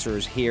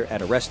officers here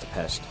at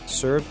Arrest-A-Pest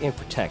serve and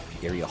protect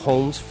area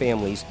homes,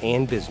 families,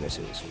 and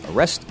businesses.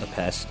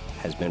 Arrest-A-Pest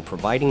has been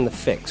providing the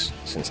fix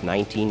since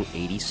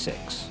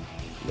 1986.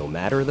 No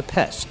matter the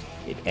pest,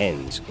 it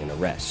ends in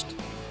arrest.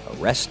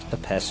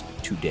 Arrest-A-Pest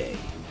today.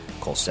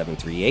 Call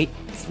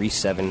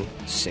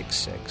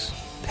 738-3766.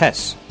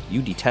 Pests,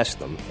 you detest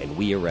them, and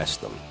we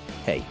arrest them.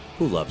 Hey,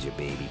 who loves your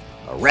baby?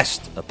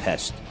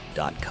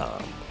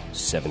 Arrest-A-Pest.com.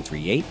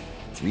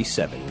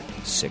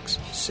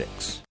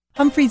 738-3766.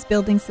 Humphreys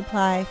Building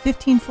Supply,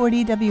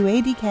 1540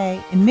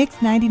 WADK, and Mix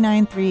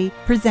 99.3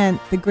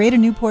 present the Greater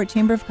Newport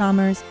Chamber of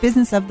Commerce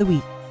Business of the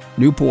Week.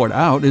 Newport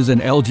Out is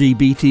an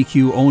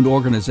LGBTQ-owned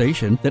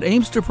organization that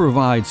aims to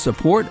provide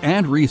support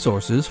and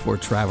resources for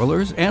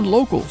travelers and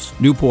locals.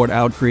 Newport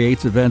Out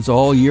creates events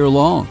all year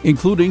long,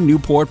 including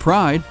Newport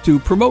Pride, to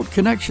promote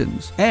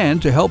connections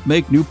and to help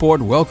make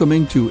Newport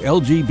welcoming to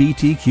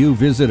LGBTQ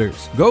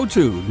visitors. Go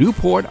to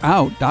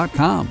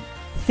newportout.com.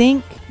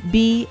 Think,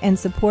 be, and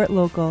support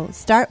local.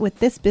 Start with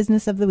this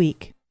Business of the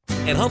Week.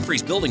 At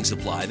Humphreys Building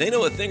Supply, they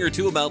know a thing or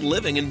two about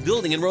living and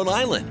building in Rhode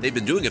Island. They've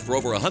been doing it for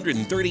over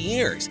 130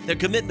 years. Their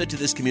commitment to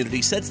this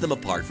community sets them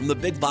apart from the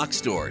big box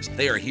stores.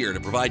 They are here to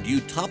provide you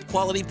top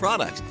quality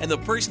products and the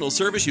personal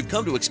service you've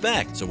come to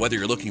expect. So whether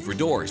you're looking for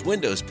doors,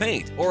 windows,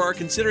 paint, or are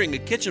considering a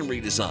kitchen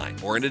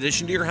redesign or an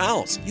addition to your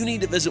house, you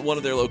need to visit one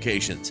of their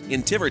locations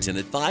in Tiverton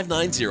at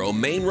 590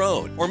 Main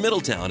Road, or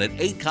Middletown at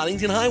 8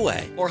 Coddington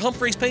Highway, or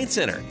Humphreys Paint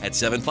Center at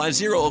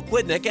 750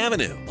 Aquidneck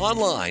Avenue.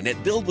 Online at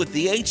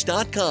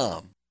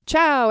buildwithth.com.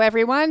 Ciao,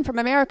 everyone. From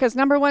America's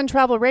 #1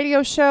 travel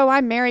radio show,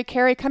 I'm Mary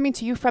Carey, coming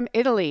to you from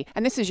Italy,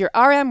 and this is your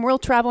RM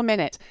World Travel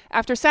Minute.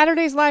 After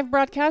Saturday's live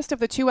broadcast of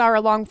the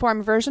 2-hour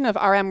long-form version of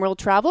RM World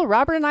Travel,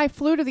 Robert and I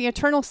flew to the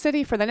Eternal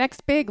City for the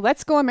next big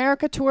Let's Go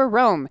America tour,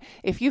 Rome.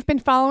 If you've been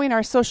following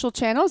our social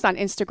channels on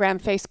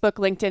Instagram, Facebook,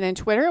 LinkedIn, and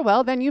Twitter,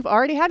 well, then you've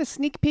already had a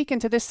sneak peek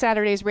into this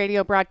Saturday's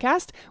radio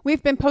broadcast.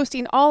 We've been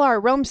posting all our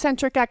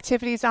Rome-centric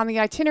activities on the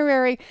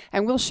itinerary,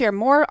 and we'll share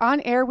more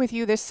on air with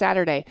you this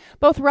Saturday.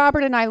 Both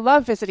Robert and I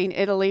love visiting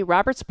Italy.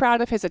 Robert's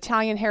proud of his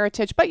Italian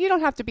heritage, but you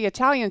don't have to be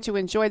Italian to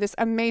enjoy this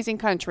amazing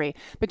country.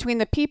 Between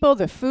the people,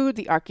 the food,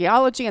 the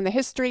archaeology, and the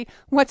history,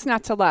 what's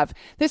not to love?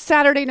 This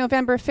Saturday,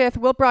 November 5th,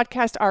 we'll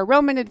broadcast our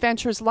Roman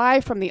adventures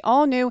live from the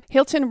all-new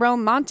Hilton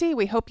Rome Monte.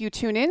 We hope you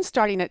tune in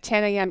starting at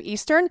 10 a.m.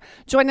 Eastern.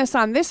 Join us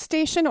on this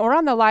station or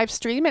on the live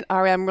stream at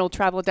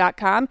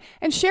rmworldtravel.com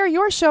and share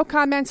your show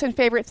comments and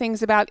favorite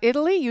things about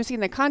Italy using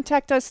the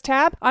Contact Us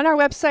tab on our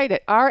website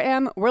at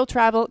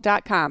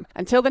rmworldtravel.com.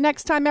 Until the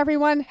next time,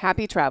 everyone,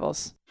 happy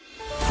travels.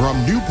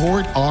 From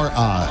Newport,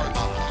 RI,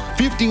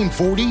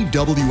 1540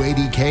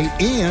 WADK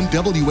and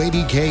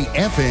WADK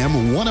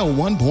FM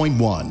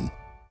 101.1.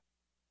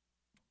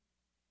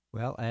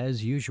 Well,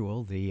 as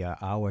usual, the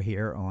hour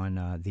here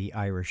on the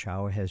Irish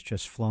Hour has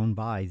just flown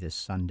by this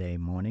Sunday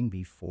morning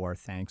before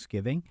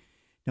Thanksgiving.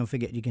 Don't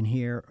forget you can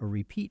hear a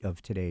repeat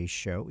of today's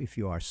show, if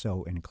you are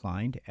so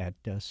inclined, at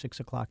 6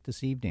 o'clock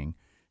this evening.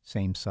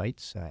 Same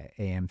sites,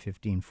 AM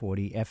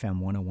 1540, FM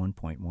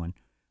 101.1,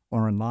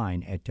 or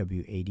online at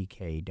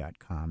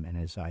WADK.com. And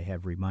as I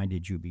have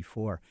reminded you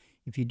before,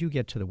 if you do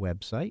get to the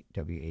website,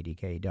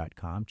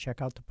 WADK.com,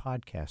 check out the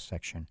podcast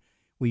section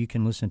where you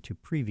can listen to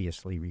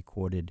previously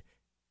recorded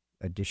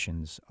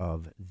editions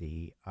of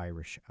the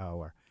Irish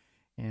Hour.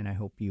 And I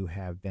hope you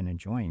have been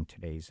enjoying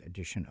today's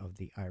edition of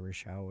the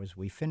Irish Hour as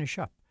we finish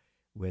up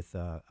with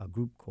a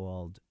group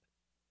called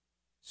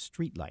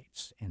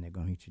Streetlights, and they're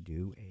going to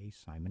do a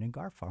Simon and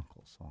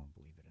Garfunkel song,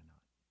 believe it or not.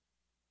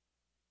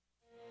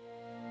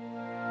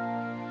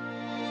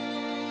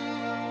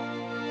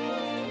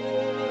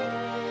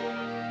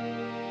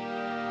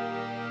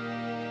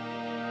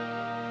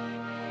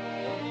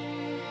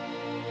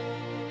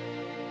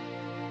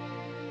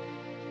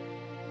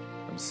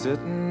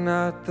 Sitting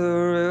at the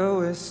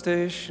railway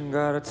station,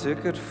 got a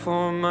ticket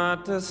for my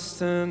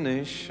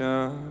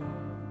destination.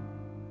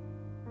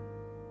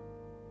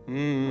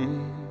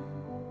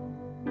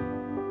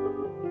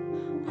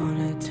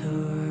 On a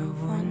tour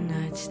of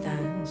one-night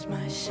stands,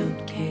 my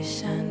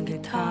suitcase and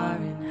guitar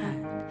in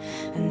hand,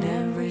 and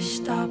every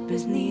stop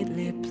is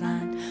neatly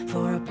planned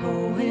for a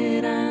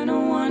poet and a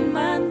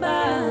one-man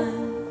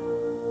band.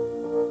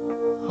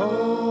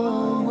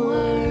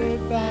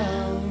 Homeward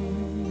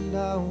bound,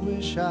 I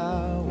wish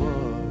I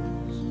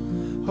was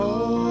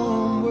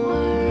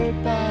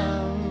homeward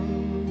bound.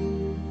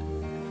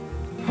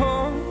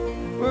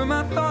 Home, where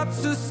my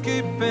thoughts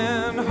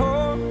escaping.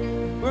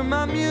 Home, where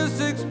my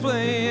music's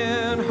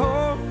playing.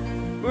 Home,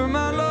 where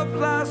my love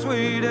lies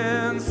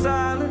waiting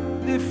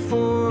silently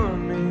for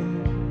me.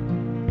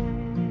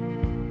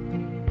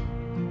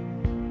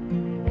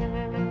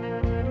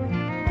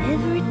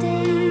 Every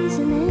day's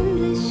an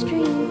endless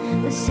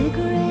stream of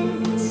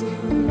cigarettes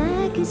and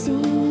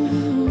magazines.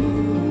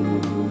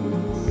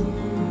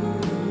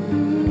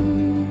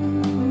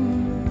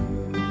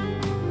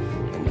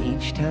 And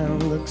each town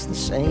looks the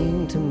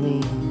same to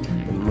me,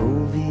 the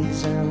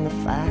movies and the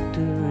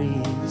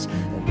factories.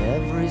 And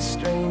every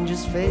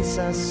stranger's face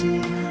I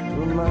see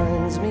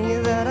reminds me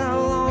that I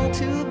long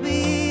to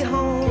be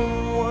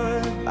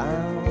homeward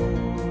bound.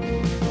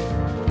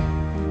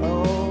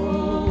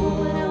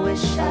 Oh, I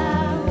wish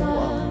I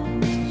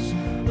was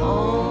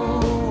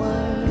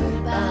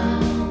homeward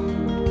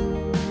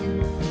bound.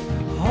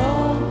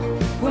 Home,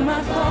 where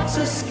my thoughts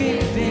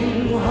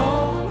escaping.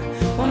 Home,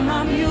 where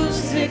my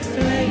music's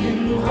playing.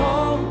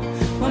 Home,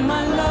 where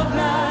my love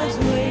lies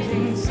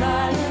waiting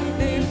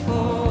silently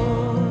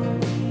for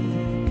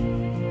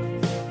me.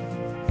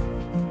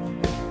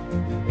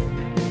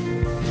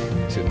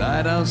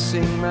 Tonight I'll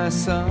sing my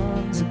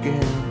songs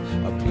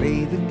again. I'll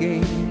play the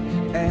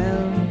game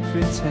and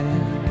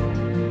pretend.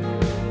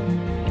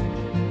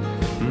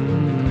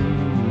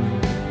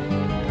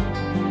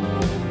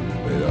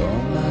 But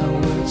all my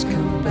words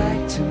come back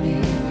to me,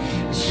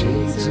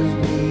 shades of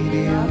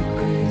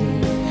mediocrity,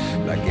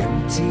 like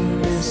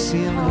emptiness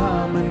in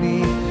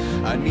harmony.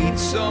 I need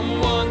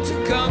someone to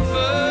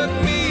comfort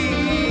me.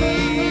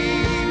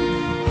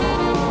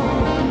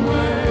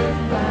 Homeward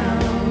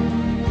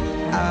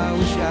bound, I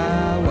wish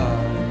I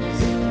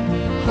was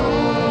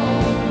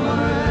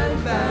homeward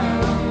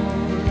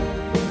bound.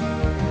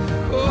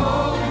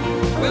 Oh,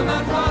 where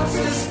my thoughts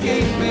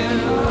escaping.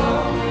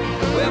 Oh,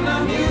 where my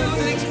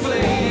music's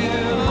playing.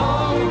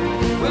 Oh,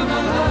 where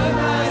my love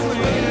lies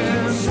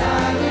waiting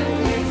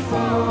silently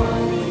for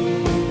me.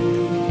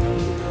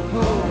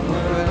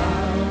 Homeward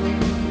bound.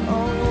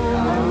 Oh, I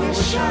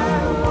wish I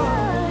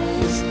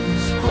was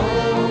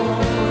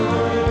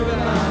homeward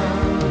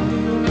bound.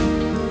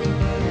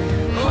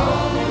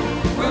 Oh,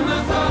 where my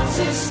thoughts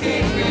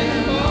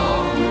escaping. Oh,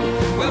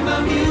 where my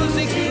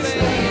music's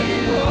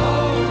playing. Oh,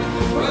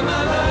 where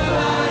my love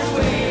lies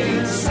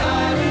waiting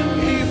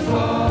silently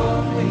for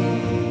me.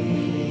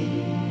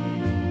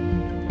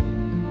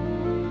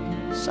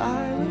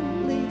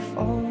 Silently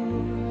for me.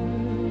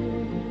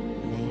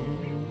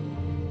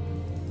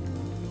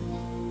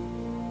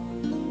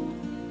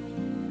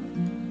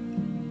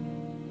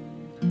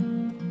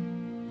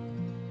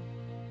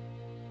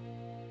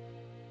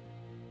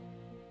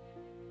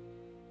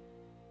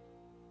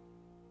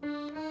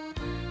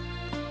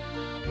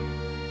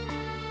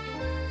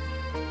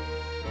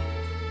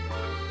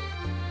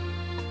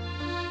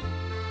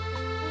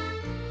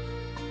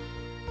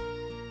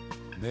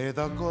 May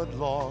the good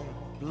Lord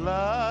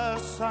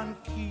bless and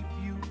keep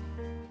you,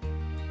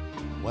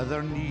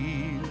 whether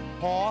near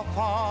or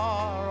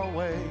far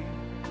away.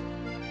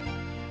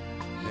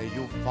 May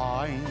you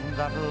find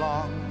that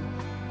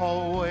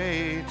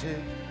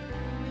long-awaited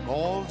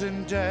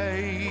golden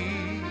day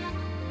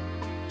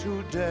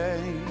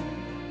today.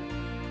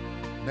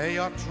 May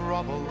your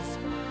troubles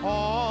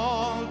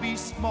all be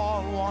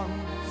small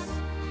ones,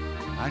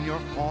 and your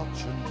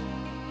fortune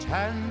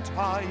 10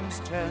 times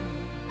 10.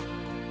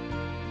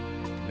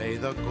 May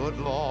the good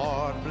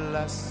Lord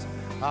bless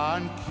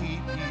and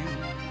keep you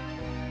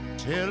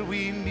till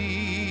we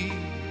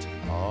meet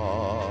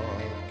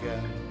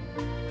again.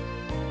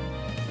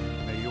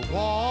 May you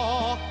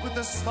walk with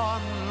the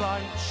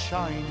sunlight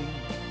shining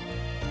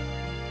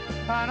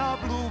and a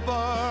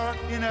bluebird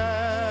in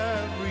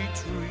every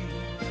tree.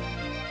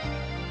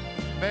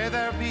 May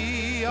there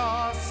be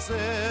a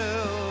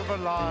silver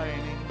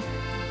lining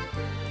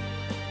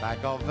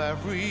back of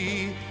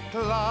every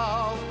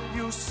cloud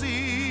you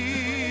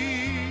see.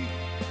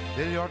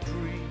 Fill your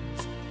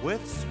dreams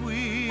with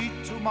sweet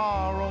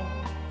tomorrows.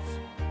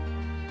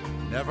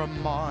 Never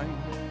mind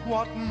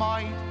what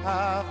might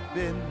have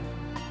been.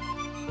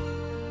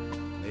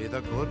 May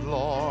the good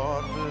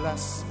Lord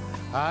bless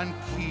and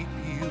keep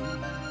you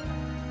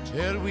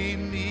till we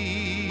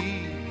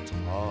meet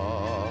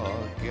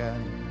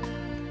again.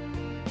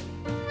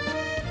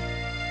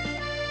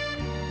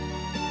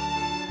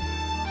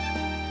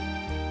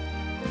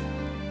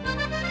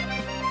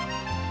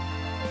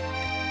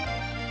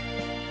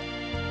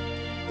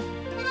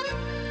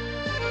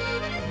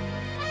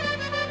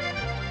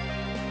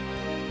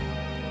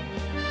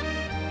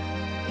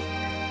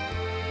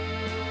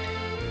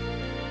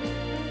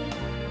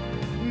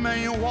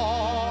 May you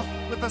walk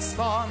with the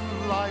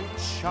sunlight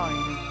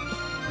shining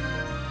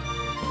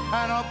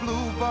and a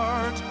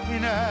bluebird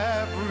in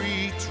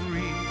every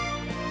tree.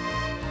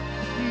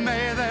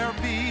 May there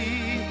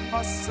be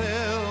a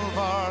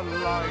silver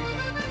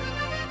lining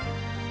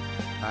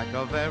back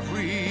of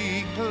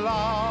every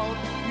cloud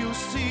you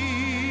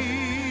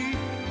see.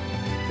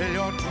 Fill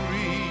your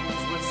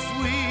dreams with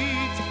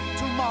sweet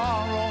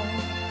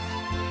tomorrows.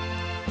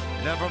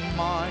 Never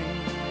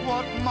mind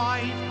what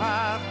might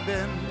have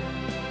been.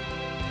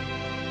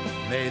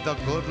 May the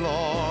good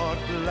Lord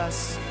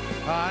bless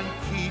and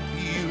keep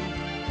you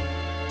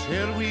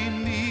till we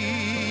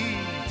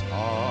meet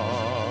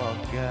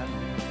again.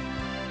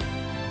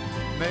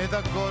 May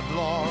the good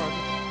Lord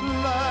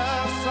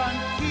bless and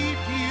keep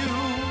you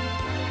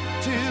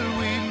till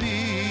we meet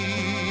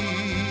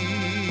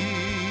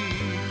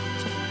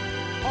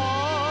again.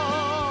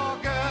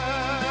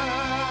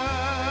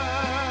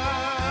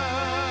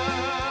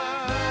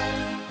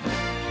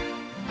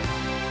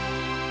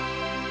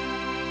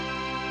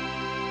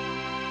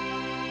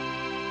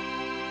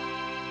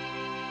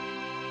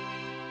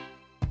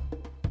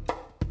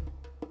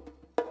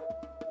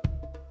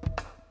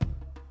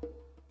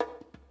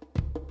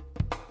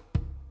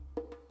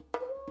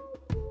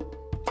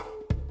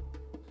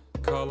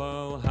 Call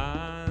all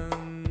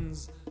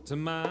hands to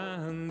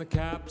man the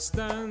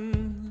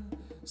capstan.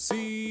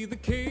 See the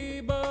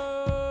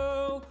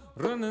cable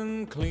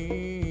running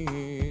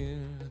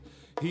clear.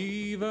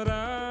 Heave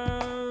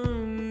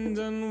around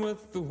and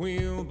with the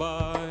wheel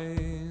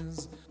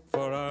boys.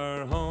 For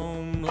our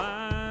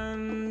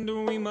homeland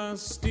we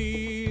must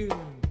steer.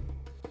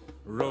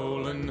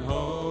 Rolling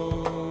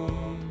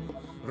home,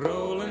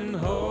 rolling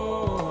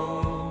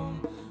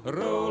home,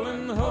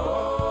 rolling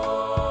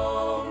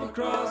home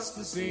across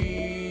the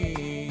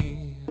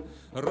sea,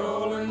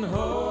 rolling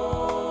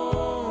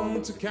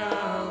home to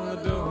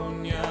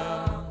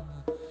Caledonia,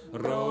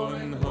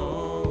 rolling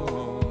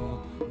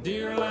home,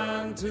 dear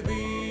land, to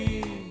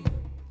thee.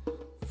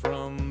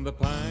 From the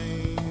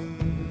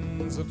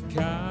pines of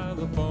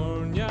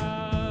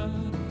California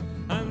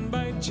and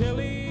by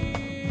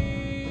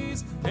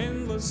Chile's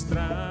endless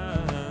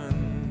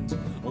strand,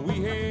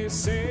 we have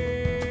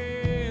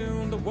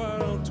sailed the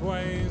world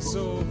twice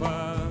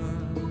over.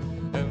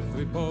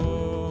 Every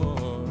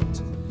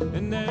port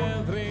in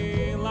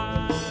every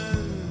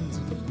land,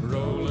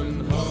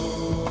 rolling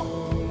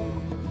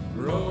home,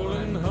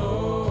 rolling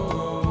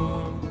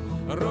home,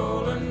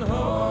 rolling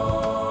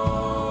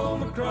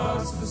home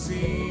across the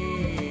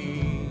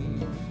sea,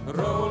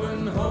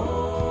 rolling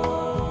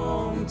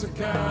home to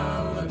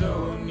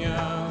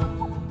Caledonia,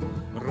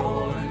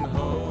 rolling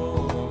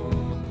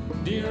home,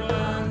 dear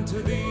land,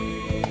 to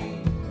thee.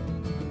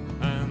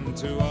 And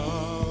to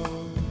all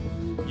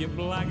you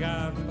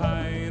blackguard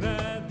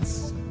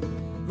pirates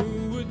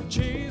who would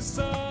chase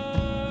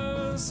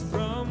us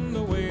from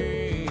the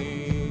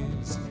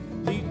waves,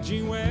 heed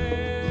ye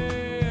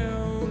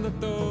well that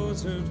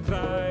those who've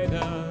tried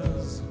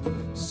us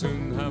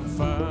soon have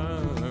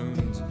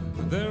found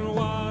their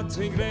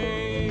watery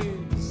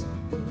graves.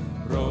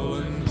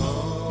 Rolling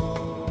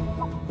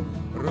home,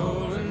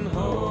 rolling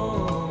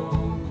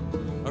home,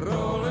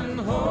 rolling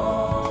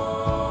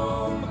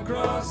home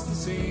across the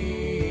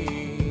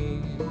sea,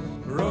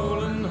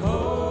 rolling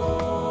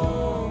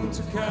home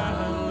to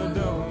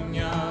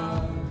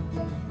Caledonia,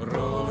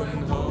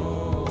 rolling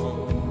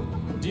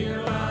home,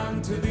 dear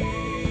land, to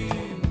thee.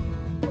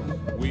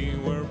 We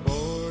were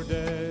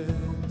boarded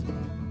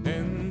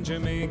in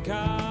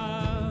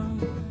Jamaica,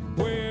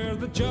 where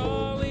the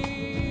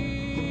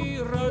Jolly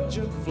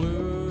Roger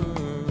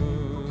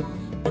flew,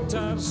 but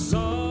our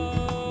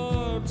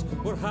swords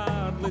were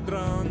hardly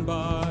drawn,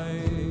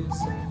 boys,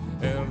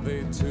 ere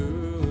they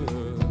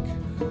took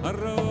a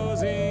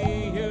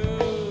rosy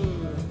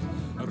hue,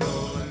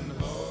 rolling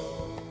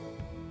home.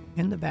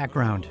 In the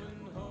background,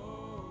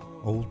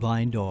 Old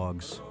Blind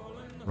Dogs,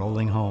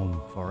 rolling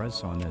home for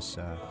us on this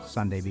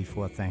Sunday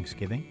before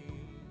Thanksgiving.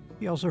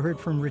 We also heard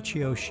from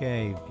Richie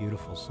O'Shea,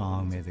 beautiful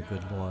song, May the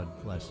Good Lord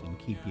Bless and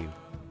Keep You.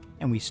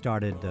 And we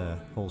started the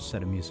whole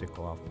set of music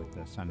off with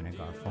the Simon &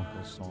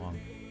 Garfunkel song,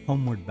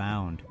 Homeward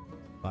Bound,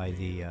 by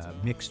the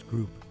mixed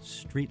group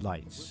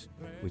Streetlights,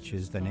 which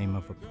is the name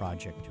of a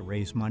project to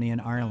raise money in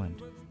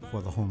Ireland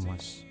for the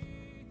homeless.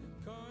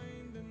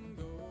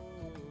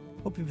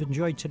 Hope you've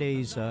enjoyed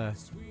today's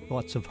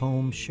Thoughts of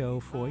Home show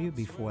for you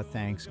before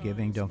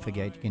Thanksgiving. Don't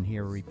forget you can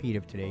hear a repeat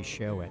of today's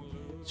show at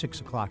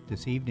 6 o'clock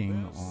this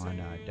evening on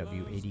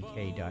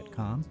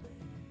WADK.com,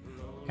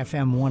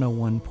 FM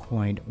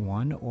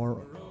 101.1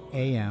 or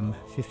AM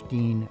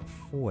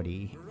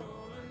 1540.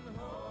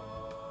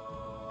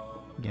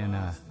 Again,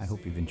 I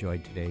hope you've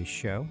enjoyed today's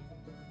show.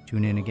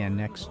 Tune in again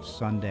next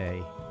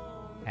Sunday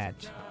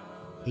at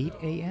 8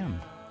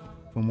 a.m.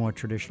 for more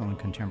traditional and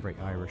contemporary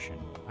Irish and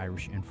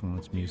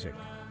Irish-influenced music.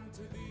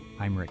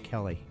 I'm Rick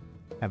Kelly.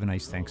 Have a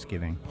nice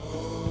Thanksgiving.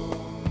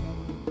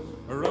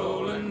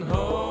 Rolling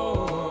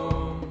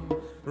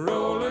home,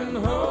 rolling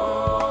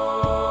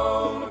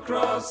home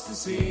across the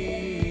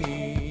sea.